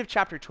the end of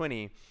chapter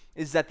 20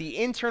 is that the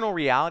internal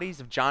realities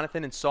of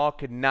Jonathan and Saul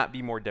could not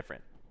be more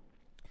different.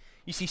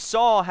 You see,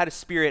 Saul had a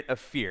spirit of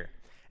fear.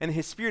 And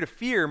his spirit of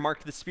fear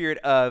marked the spirit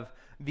of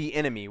the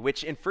enemy,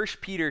 which in 1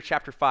 Peter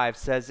chapter 5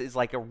 says is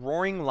like a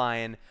roaring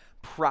lion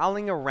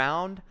prowling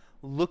around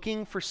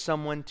looking for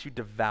someone to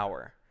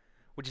devour,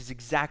 which is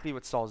exactly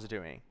what Saul's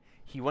doing.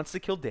 He wants to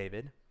kill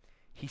David.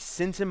 He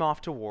sends him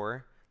off to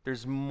war.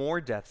 There's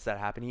more deaths that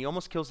happen. He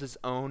almost kills his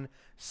own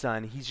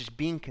son. He's just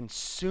being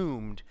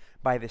consumed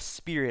by the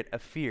spirit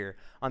of fear.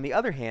 On the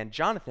other hand,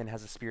 Jonathan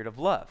has a spirit of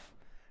love,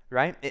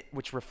 right?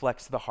 Which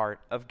reflects the heart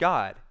of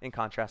God in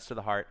contrast to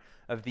the heart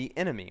of the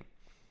enemy.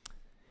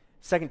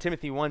 2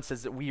 Timothy 1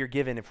 says that we are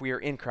given, if we are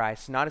in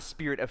Christ, not a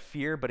spirit of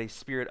fear, but a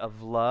spirit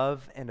of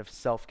love and of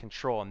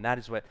self-control. And that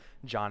is what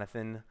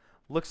Jonathan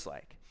looks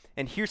like.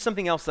 And here's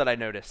something else that I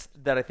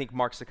noticed that I think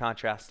marks the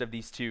contrast of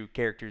these two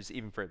characters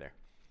even further.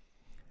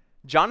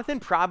 Jonathan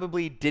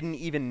probably didn't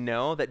even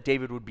know that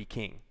David would be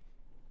king.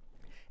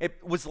 It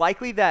was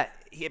likely that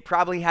it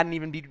probably hadn't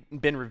even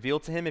been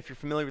revealed to him, if you're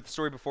familiar with the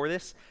story before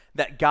this,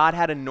 that God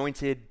had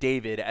anointed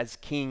David as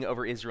king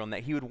over Israel and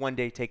that he would one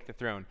day take the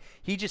throne.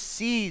 He just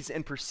sees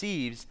and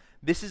perceives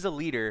this is a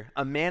leader,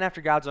 a man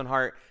after God's own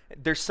heart.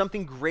 There's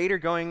something greater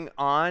going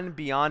on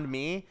beyond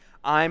me.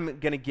 I'm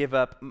going to give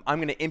up. I'm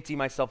going to empty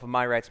myself of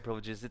my rights and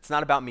privileges. It's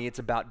not about me. It's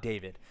about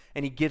David.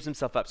 And he gives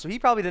himself up. So he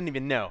probably doesn't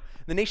even know.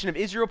 The nation of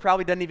Israel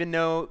probably doesn't even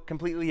know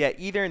completely yet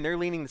either, and they're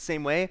leaning the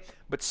same way.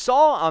 But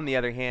Saul, on the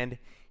other hand,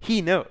 he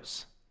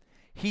knows.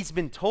 He's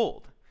been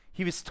told.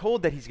 He was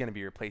told that he's going to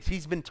be replaced.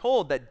 He's been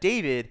told that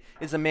David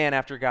is a man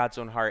after God's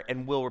own heart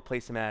and will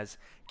replace him as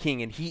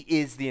king, and he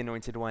is the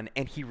anointed one,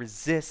 and he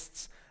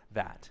resists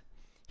that.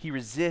 He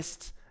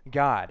resists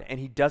God, and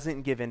he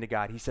doesn't give in to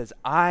God. He says,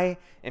 I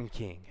am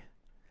king.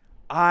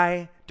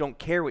 I don't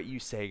care what you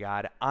say,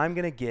 God. I'm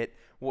going to get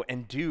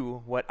and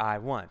do what I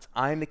want.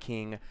 I'm the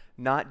king,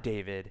 not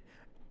David.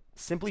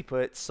 Simply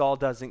put, Saul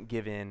doesn't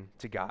give in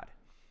to God.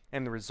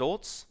 And the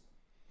results?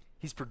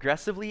 He's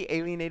progressively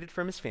alienated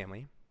from his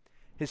family.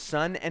 His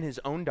son and his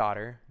own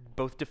daughter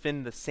both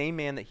defend the same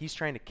man that he's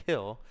trying to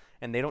kill,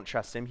 and they don't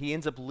trust him. He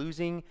ends up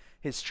losing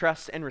his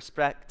trust and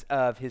respect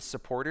of his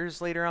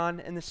supporters later on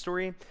in the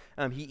story.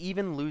 He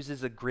even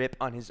loses a grip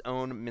on his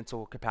own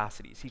mental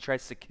capacities. He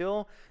tries to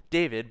kill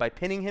David by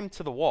pinning him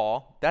to the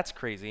wall. That's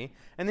crazy.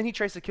 And then he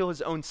tries to kill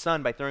his own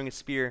son by throwing a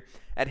spear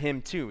at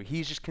him too.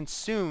 He's just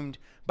consumed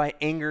by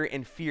anger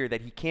and fear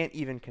that he can't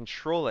even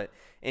control it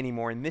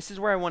anymore. And this is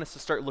where I want us to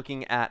start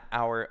looking at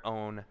our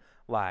own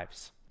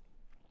lives.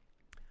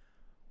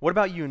 What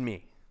about you and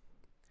me?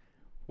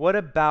 What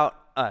about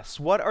us?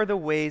 What are the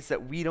ways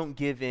that we don't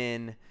give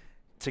in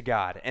to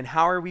God? And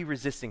how are we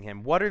resisting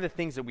him? What are the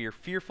things that we are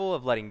fearful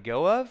of letting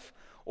go of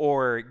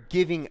or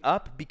giving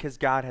up because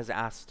God has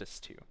asked us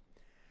to?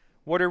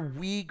 What are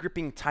we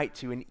gripping tight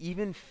to and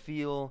even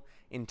feel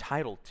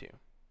entitled to?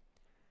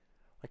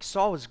 Like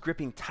Saul was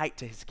gripping tight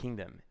to his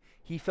kingdom.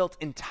 He felt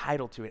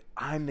entitled to it.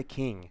 I'm the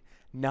king,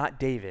 not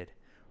David.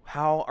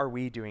 How are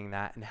we doing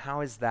that, and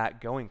how is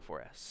that going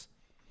for us?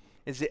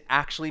 Is it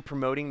actually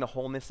promoting the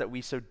wholeness that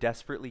we so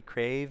desperately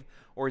crave,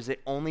 or is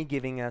it only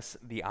giving us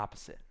the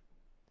opposite?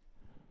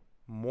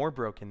 More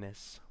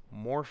brokenness,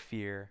 more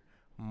fear,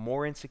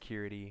 more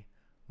insecurity,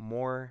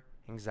 more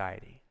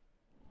anxiety.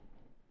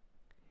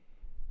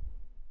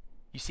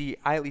 You see,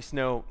 I at least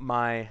know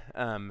my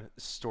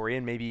story,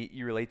 and maybe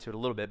you relate to it a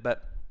little bit,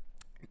 but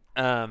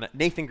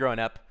Nathan growing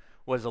up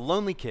was a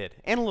lonely kid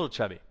and a little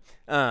chubby.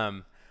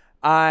 Some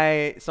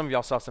of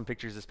y'all saw some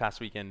pictures this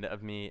past weekend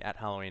of me at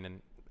Halloween,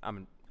 and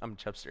I'm a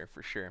chubster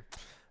for sure.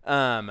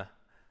 I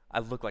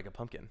look like a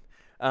pumpkin.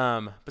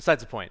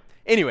 Besides the point.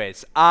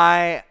 Anyways,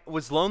 I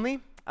was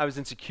lonely. I was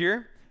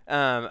insecure.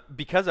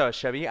 Because I was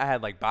chubby, I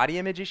had like body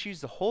image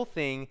issues, the whole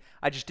thing.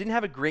 I just didn't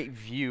have a great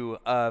view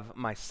of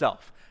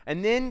myself.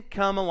 And then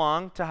come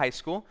along to high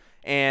school,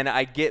 and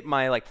I get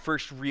my like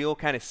first real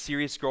kind of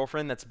serious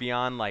girlfriend that's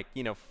beyond like,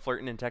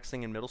 flirting and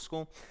texting in middle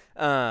school.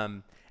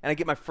 And I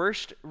get my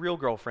first real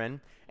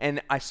girlfriend,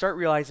 and I start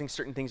realizing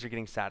certain things are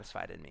getting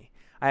satisfied in me.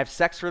 I have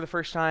sex for the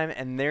first time,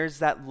 and there's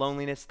that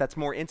loneliness that's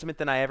more intimate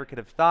than I ever could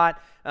have thought.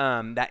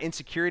 That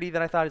insecurity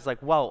that I thought is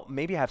like, well,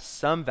 maybe I have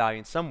some value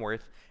and some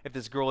worth if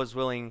this girl is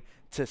willing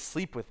to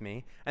sleep with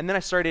me. And then I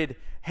started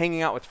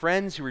hanging out with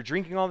friends who were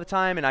drinking all the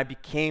time, and I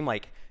became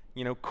like,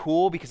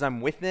 cool because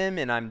I'm with them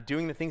and I'm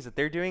doing the things that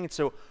they're doing. And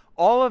so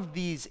all of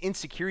these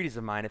insecurities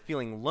of mine of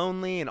feeling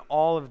lonely and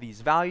all of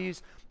these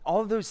values, all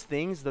of those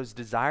things, those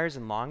desires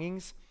and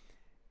longings,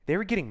 they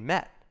were getting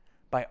met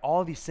by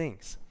all these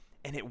things.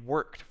 And it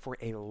worked for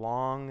a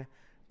long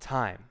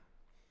time,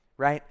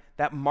 right?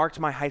 That marked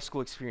my high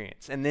school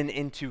experience. And then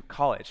into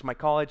college. My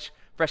college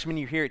freshman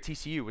year here at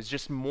TCU was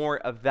just more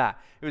of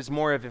that. It was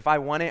more of, if I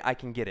want it, I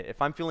can get it.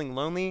 If I'm feeling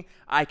lonely,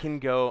 I can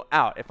go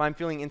out. If I'm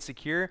feeling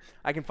insecure,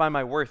 I can find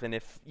my worth. And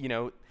if,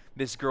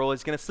 this girl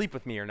is going to sleep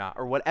with me or not,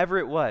 or whatever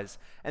it was.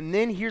 And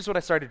then here's what I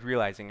started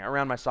realizing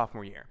around my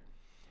sophomore year.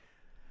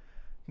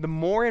 The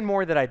more and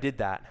more that I did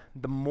that,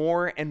 the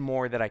more and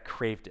more that I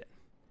craved it.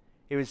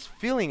 It was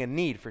feeling a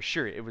need for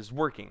sure. It was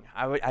working.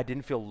 I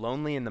didn't feel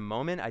lonely in the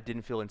moment. I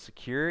didn't feel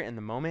insecure in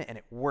the moment, and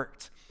it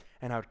worked.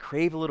 And I would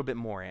crave a little bit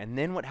more. And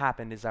then what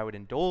happened is I would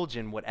indulge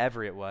in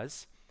whatever it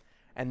was,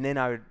 and then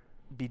I would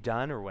be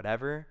done or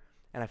whatever,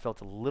 and I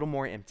felt a little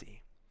more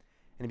empty.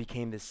 And it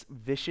became this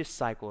vicious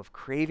cycle of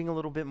craving a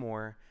little bit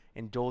more,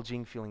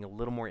 indulging, feeling a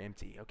little more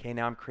empty. Okay,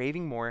 now I'm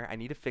craving more. I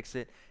need to fix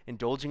it.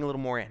 Indulging a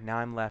little more, and now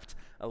I'm left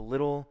a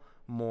little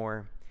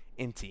more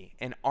empty.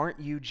 And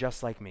aren't you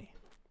just like me?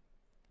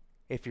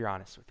 If you're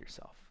honest with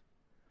yourself.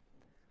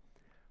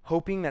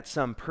 Hoping that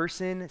some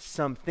person,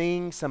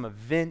 something, some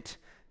event,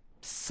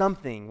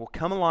 something will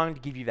come along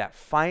to give you that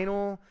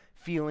final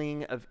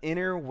feeling of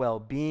inner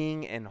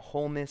well-being and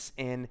wholeness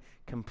and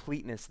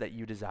completeness that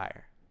you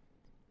desire.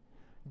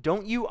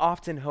 Don't you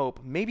often hope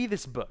maybe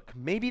this book,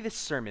 maybe this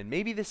sermon,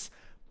 maybe this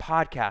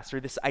podcast or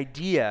this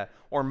idea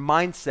or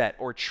mindset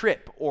or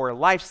trip or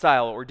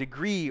lifestyle or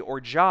degree or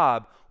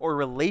job or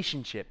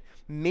relationship,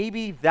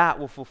 maybe that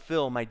will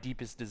fulfill my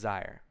deepest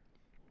desire?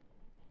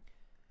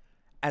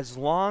 As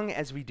long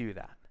as we do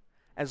that,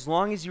 as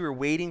long as you are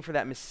waiting for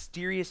that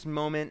mysterious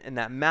moment and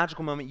that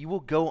magical moment, you will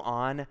go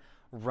on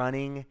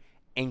running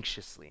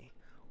anxiously,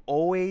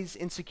 always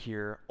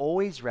insecure,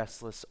 always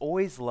restless,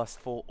 always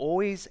lustful,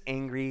 always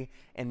angry,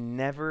 and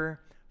never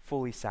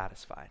fully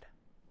satisfied.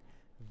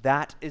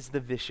 That is the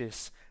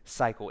vicious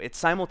cycle. It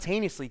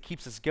simultaneously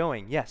keeps us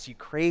going. Yes, you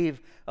crave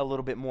a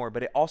little bit more,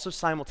 but it also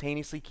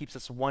simultaneously keeps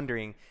us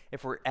wondering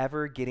if we're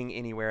ever getting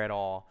anywhere at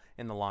all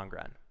in the long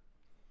run.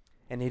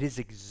 And it is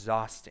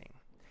exhausting.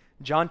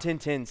 John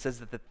 10:10 says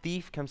that the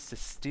thief comes to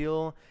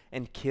steal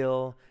and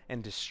kill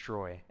and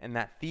destroy. And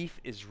that thief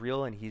is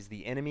real, and he's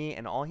the enemy,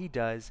 and all he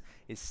does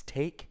is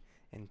take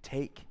and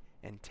take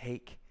and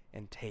take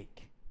and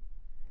take.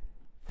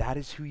 That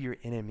is who your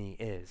enemy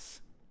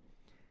is.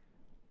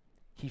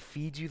 He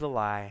feeds you the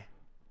lie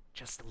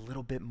just a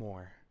little bit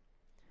more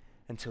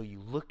until you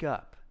look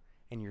up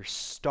and you're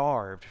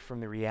starved from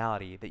the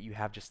reality that you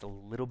have just a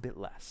little bit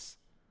less.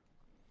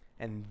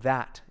 And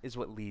that is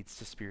what leads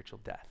to spiritual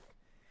death.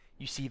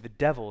 You see, the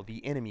devil,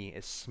 the enemy,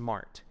 is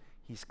smart.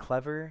 He's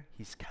clever.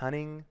 He's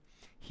cunning.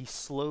 He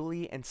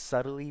slowly and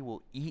subtly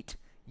will eat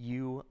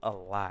you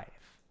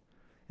alive.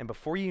 And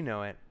before you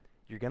know it,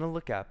 you're going to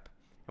look up,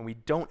 and we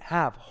don't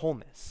have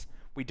wholeness.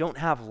 We don't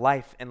have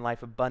life and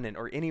life abundant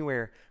or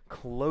anywhere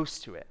close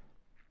to it.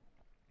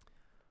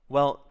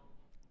 Well,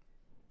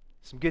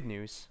 some good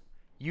news.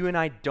 You and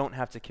I don't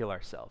have to kill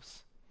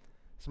ourselves.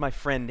 This is my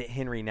friend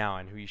Henry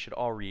Nouwen, who you should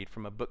all read,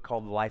 from a book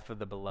called Life of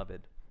the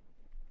Beloved.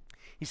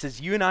 He says,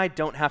 you and I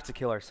don't have to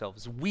kill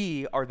ourselves.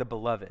 We are the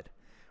beloved.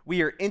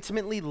 We are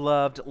intimately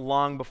loved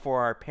long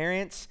before our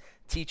parents,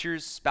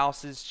 teachers,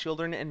 spouses,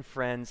 children, and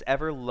friends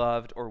ever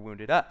loved or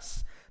wounded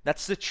us.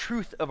 That's the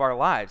truth of our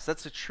lives.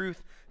 That's the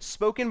truth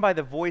spoken by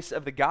the voice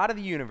of the God of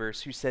the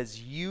universe who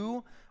says,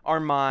 "You are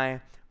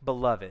my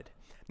beloved."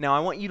 Now, I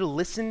want you to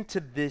listen to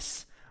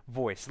this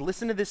voice.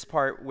 Listen to this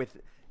part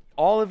with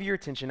all of your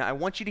attention. I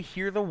want you to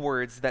hear the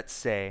words that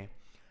say,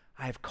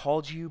 "I have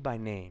called you by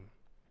name.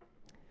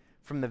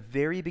 From the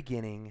very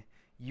beginning,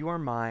 you are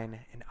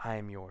mine and I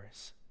am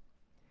yours.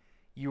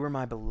 You are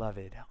my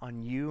beloved.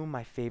 On you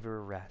my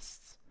favor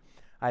rests.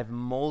 I have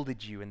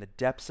molded you in the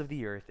depths of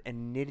the earth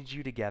and knitted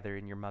you together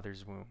in your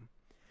mother's womb.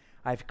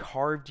 I have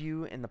carved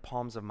you in the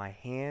palms of my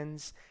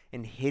hands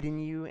and hidden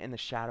you in the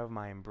shadow of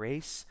my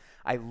embrace.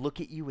 I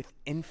look at you with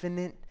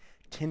infinite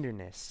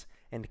tenderness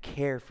and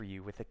care for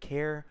you with a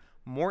care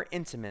more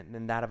intimate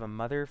than that of a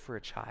mother for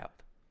a child.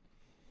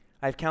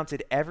 I have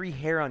counted every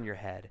hair on your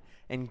head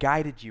and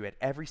guided you at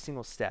every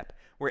single step.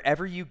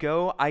 Wherever you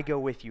go, I go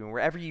with you, and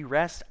wherever you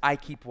rest, I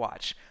keep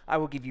watch. I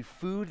will give you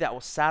food that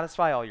will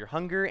satisfy all your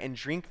hunger and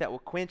drink that will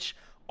quench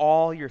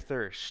all your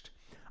thirst.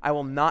 I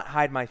will not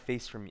hide my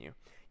face from you.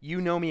 You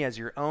know me as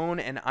your own,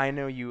 and I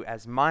know you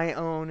as my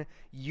own.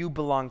 You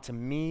belong to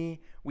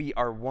me. We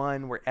are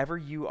one. Wherever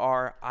you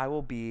are, I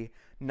will be.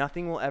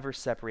 Nothing will ever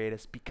separate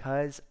us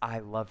because I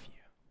love you."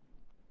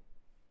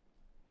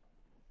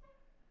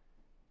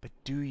 But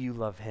do you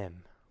love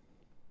him?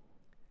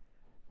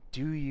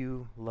 Do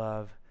you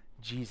love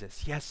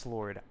Jesus? "Yes,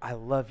 Lord, I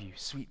love you,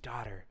 sweet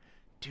daughter.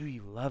 Do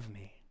you love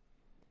me?"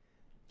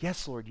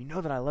 "Yes, Lord, you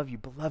know that I love you,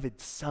 beloved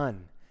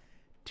son.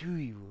 Do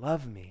you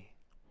love me?"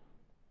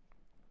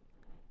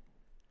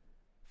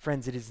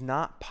 Friends, it is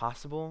not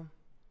possible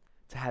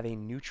to have a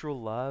neutral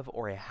love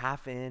or a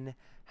half in,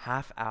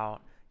 half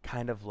out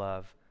kind of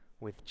love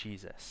with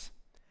Jesus.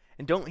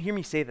 And don't hear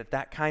me say that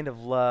that kind of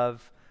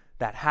love,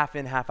 that half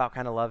in, half out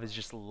kind of love is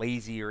just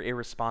lazy or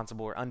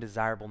irresponsible or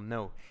undesirable.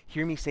 No.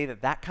 Hear me say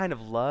that that kind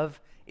of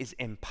love is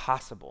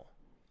impossible.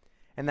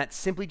 And that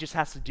simply just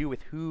has to do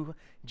with who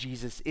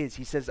Jesus is.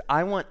 He says,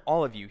 "I want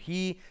all of you."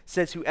 He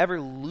says,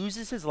 "Whoever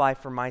loses his life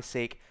for my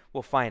sake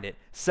will find it.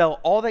 Sell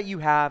all that you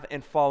have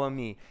and follow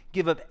me.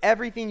 Give up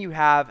everything you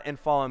have and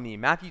follow me."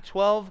 Matthew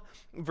 12,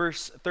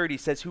 verse 30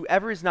 says,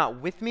 "Whoever is not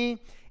with me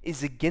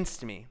is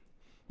against me."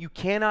 You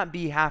cannot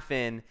be half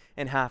in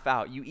and half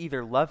out. You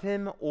either love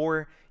him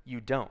or you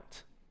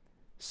don't.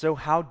 So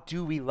how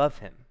do we love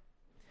him?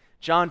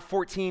 John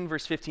 14,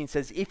 verse 15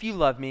 says, "If you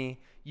love me,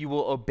 you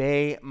will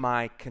obey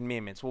my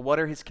commandments." Well, what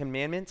are his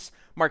commandments?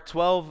 Mark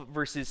 12,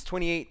 verses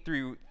 28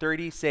 through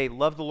 30 say,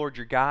 "Love the Lord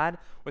your God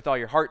with all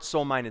your heart,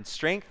 soul, mind, and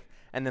strength,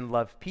 and then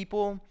love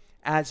people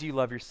as you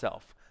love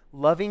yourself."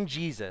 Loving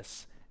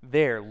Jesus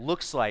there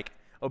looks like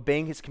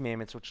obeying his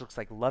commandments, which looks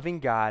like loving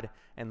God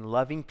and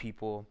loving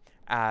people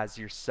as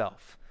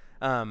yourself.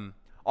 I'll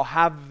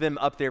have them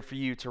up there for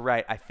you to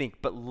write, I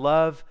think, but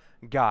love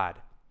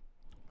God.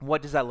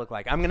 What does that look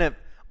like? I'm going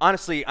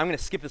to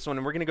skip this one,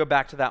 and we're going to go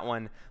back to that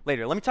one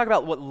later. Let me talk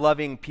about what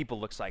loving people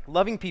looks like.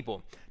 Loving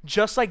people,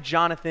 just like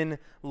Jonathan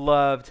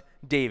loved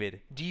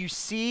David. Do you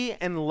see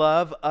and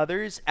love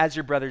others as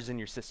your brothers and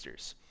your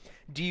sisters?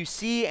 Do you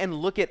see and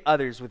look at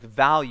others with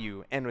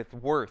value and with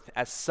worth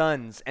as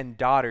sons and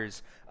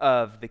daughters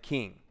of the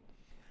King?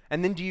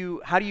 And then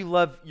how do you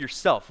love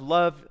yourself?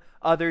 Love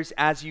others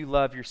as you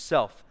love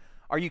yourself.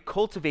 Are you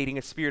cultivating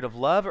a spirit of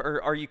love,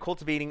 or are you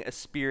cultivating a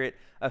spirit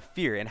of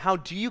fear? And how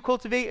do you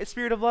cultivate a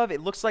spirit of love?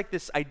 It looks like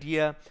this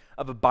idea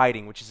of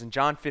abiding, which is in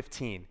John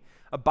 15.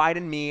 "Abide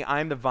in me, I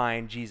am the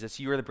vine, Jesus,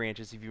 you are the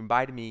branches. If you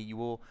abide in me, you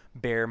will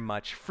bear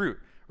much fruit."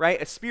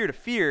 Right? A spirit of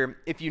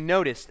fear, if you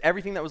noticed,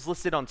 everything that was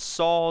listed on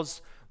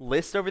Saul's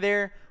list over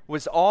there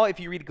was all, if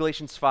you read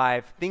Galatians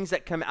 5, things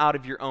that come out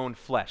of your own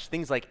flesh.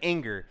 Things like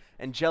anger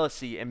and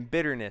jealousy and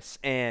bitterness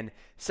and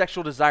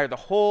sexual desire. The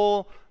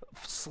whole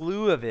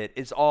slew of it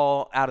is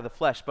all out of the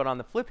flesh. But on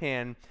the flip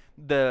hand,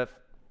 the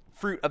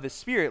fruit of the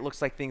Spirit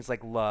looks like things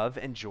like love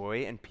and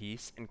joy and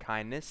peace and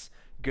kindness,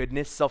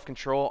 goodness,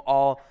 self-control,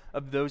 all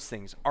of those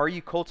things. Are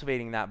you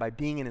cultivating that by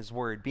being in his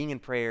word, being in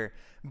prayer,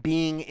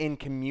 being in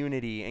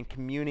community and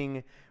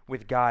communing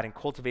with God and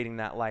cultivating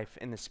that life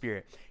in the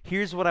Spirit?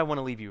 Here's what I want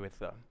to leave you with,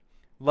 though.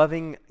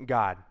 Loving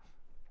God.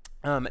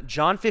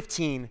 John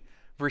 15,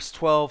 verse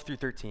 12 through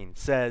 13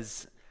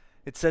 says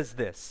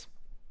this.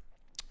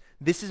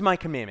 "This is my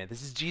commandment,"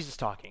 this is Jesus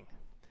talking,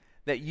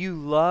 "that you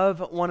love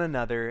one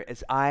another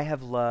as I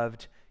have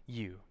loved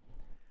you.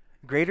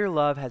 Greater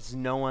love has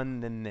no one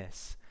than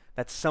this,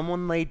 that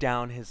someone lay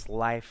down his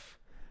life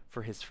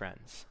for his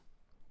friends."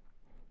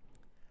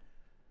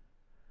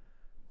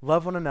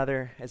 Love one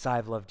another as I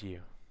have loved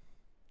you.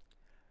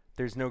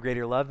 There's no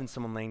greater love than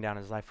someone laying down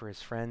his life for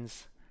his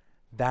friends.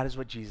 That is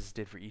what Jesus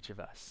did for each of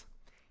us.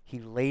 He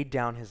laid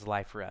down his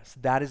life for us.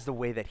 That is the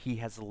way that he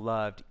has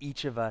loved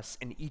each of us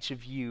and each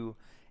of you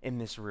in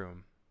this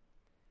room.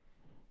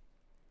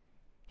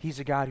 He's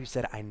a God who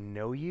said, "I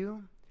know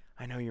you.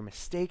 I know your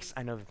mistakes.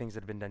 I know the things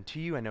that have been done to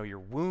you. I know your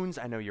wounds.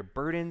 I know your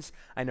burdens.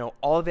 I know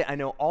all of it. I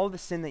know all the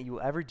sin that you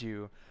will ever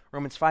do."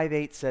 Romans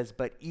 5:8 says,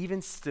 "But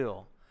even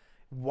still,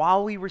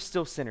 while we were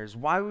still sinners,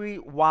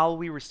 while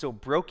we were still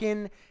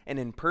broken and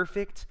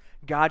imperfect,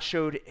 God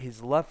showed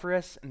his love for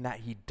us and that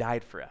he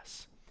died for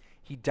us.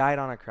 He died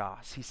on a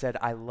cross. He said,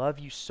 I love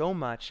you so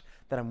much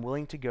that I'm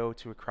willing to go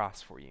to a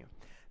cross for you.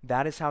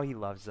 That is how he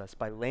loves us,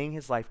 by laying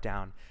his life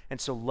down.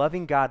 And so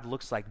loving God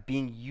looks like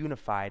being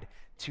unified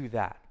to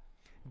that.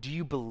 Do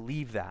you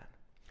believe that?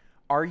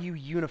 Are you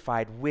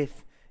unified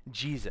with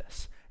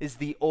Jesus? Is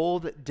the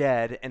old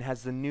dead and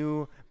has the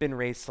new been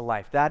raised to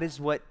life? That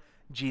is what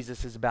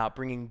Jesus is about,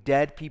 bringing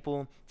dead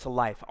people to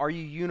life. Are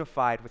you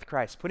unified with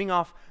Christ? Putting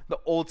off the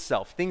old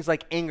self, things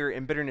like anger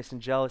and bitterness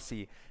and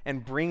jealousy,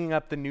 and bringing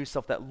up the new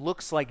self that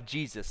looks like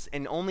Jesus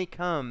and only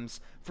comes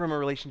from a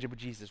relationship with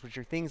Jesus, which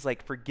are things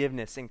like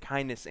forgiveness and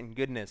kindness and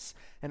goodness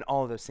and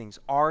all of those things.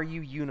 Are you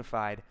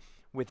unified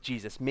with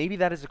Jesus? Maybe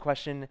that is a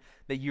question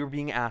that you're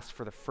being asked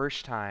for the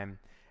first time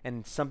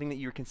and something that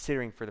you're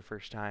considering for the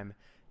first time.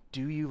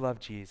 Do you love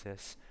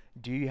Jesus?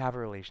 Do you have a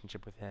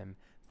relationship with him?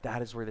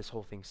 That is where this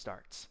whole thing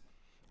starts.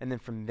 And then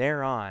from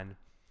there on,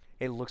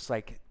 it looks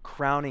like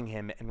crowning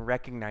him and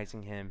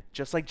recognizing him,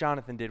 just like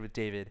Jonathan did with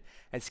David,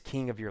 as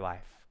king of your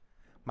life.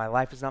 My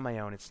life is not my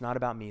own. It's not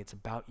about me. It's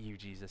about you,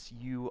 Jesus.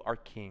 You are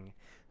king.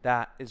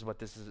 That is what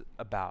this is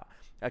about.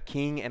 A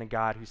king and a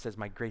God who says,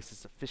 my grace is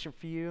sufficient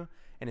for you.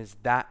 And it's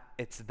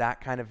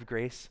that kind of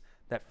grace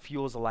that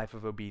fuels a life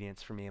of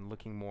obedience for me and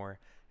looking more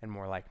and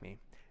more like me.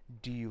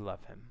 Do you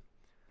love him?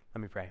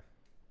 Let me pray.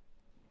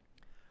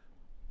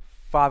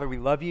 Father, we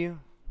love you.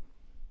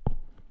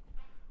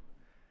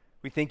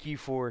 We thank you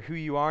for who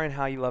you are and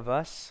how you love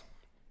us.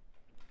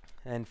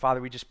 And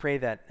Father, we just pray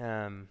that,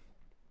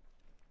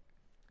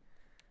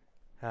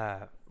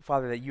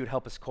 Father, that you would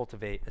help us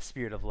cultivate a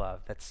spirit of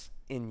love that's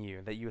in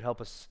you, that you would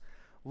help us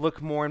look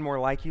more and more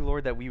like you,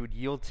 Lord, that we would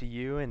yield to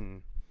you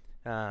and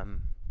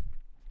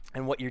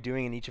what you're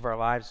doing in each of our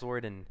lives,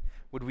 Lord, and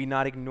would we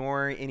not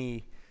ignore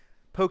any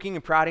poking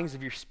and proddings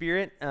of your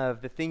spirit,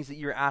 of the things that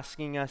you're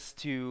asking us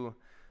to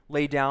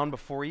lay down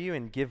before you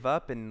and give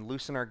up and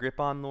loosen our grip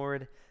on,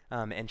 Lord,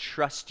 and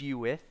trust you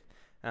with.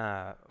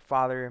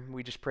 Father,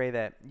 we just pray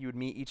that you would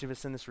meet each of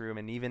us in this room,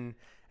 and even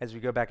as we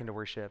go back into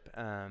worship,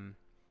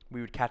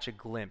 we would catch a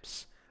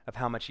glimpse of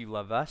how much you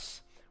love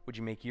us. Would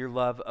you make your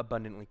love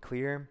abundantly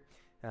clear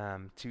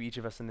to each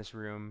of us in this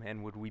room,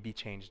 and would we be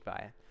changed by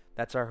it?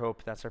 That's our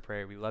hope. That's our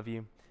prayer. We love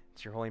you.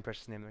 It's your holy and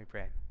precious name that we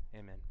pray.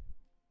 Amen.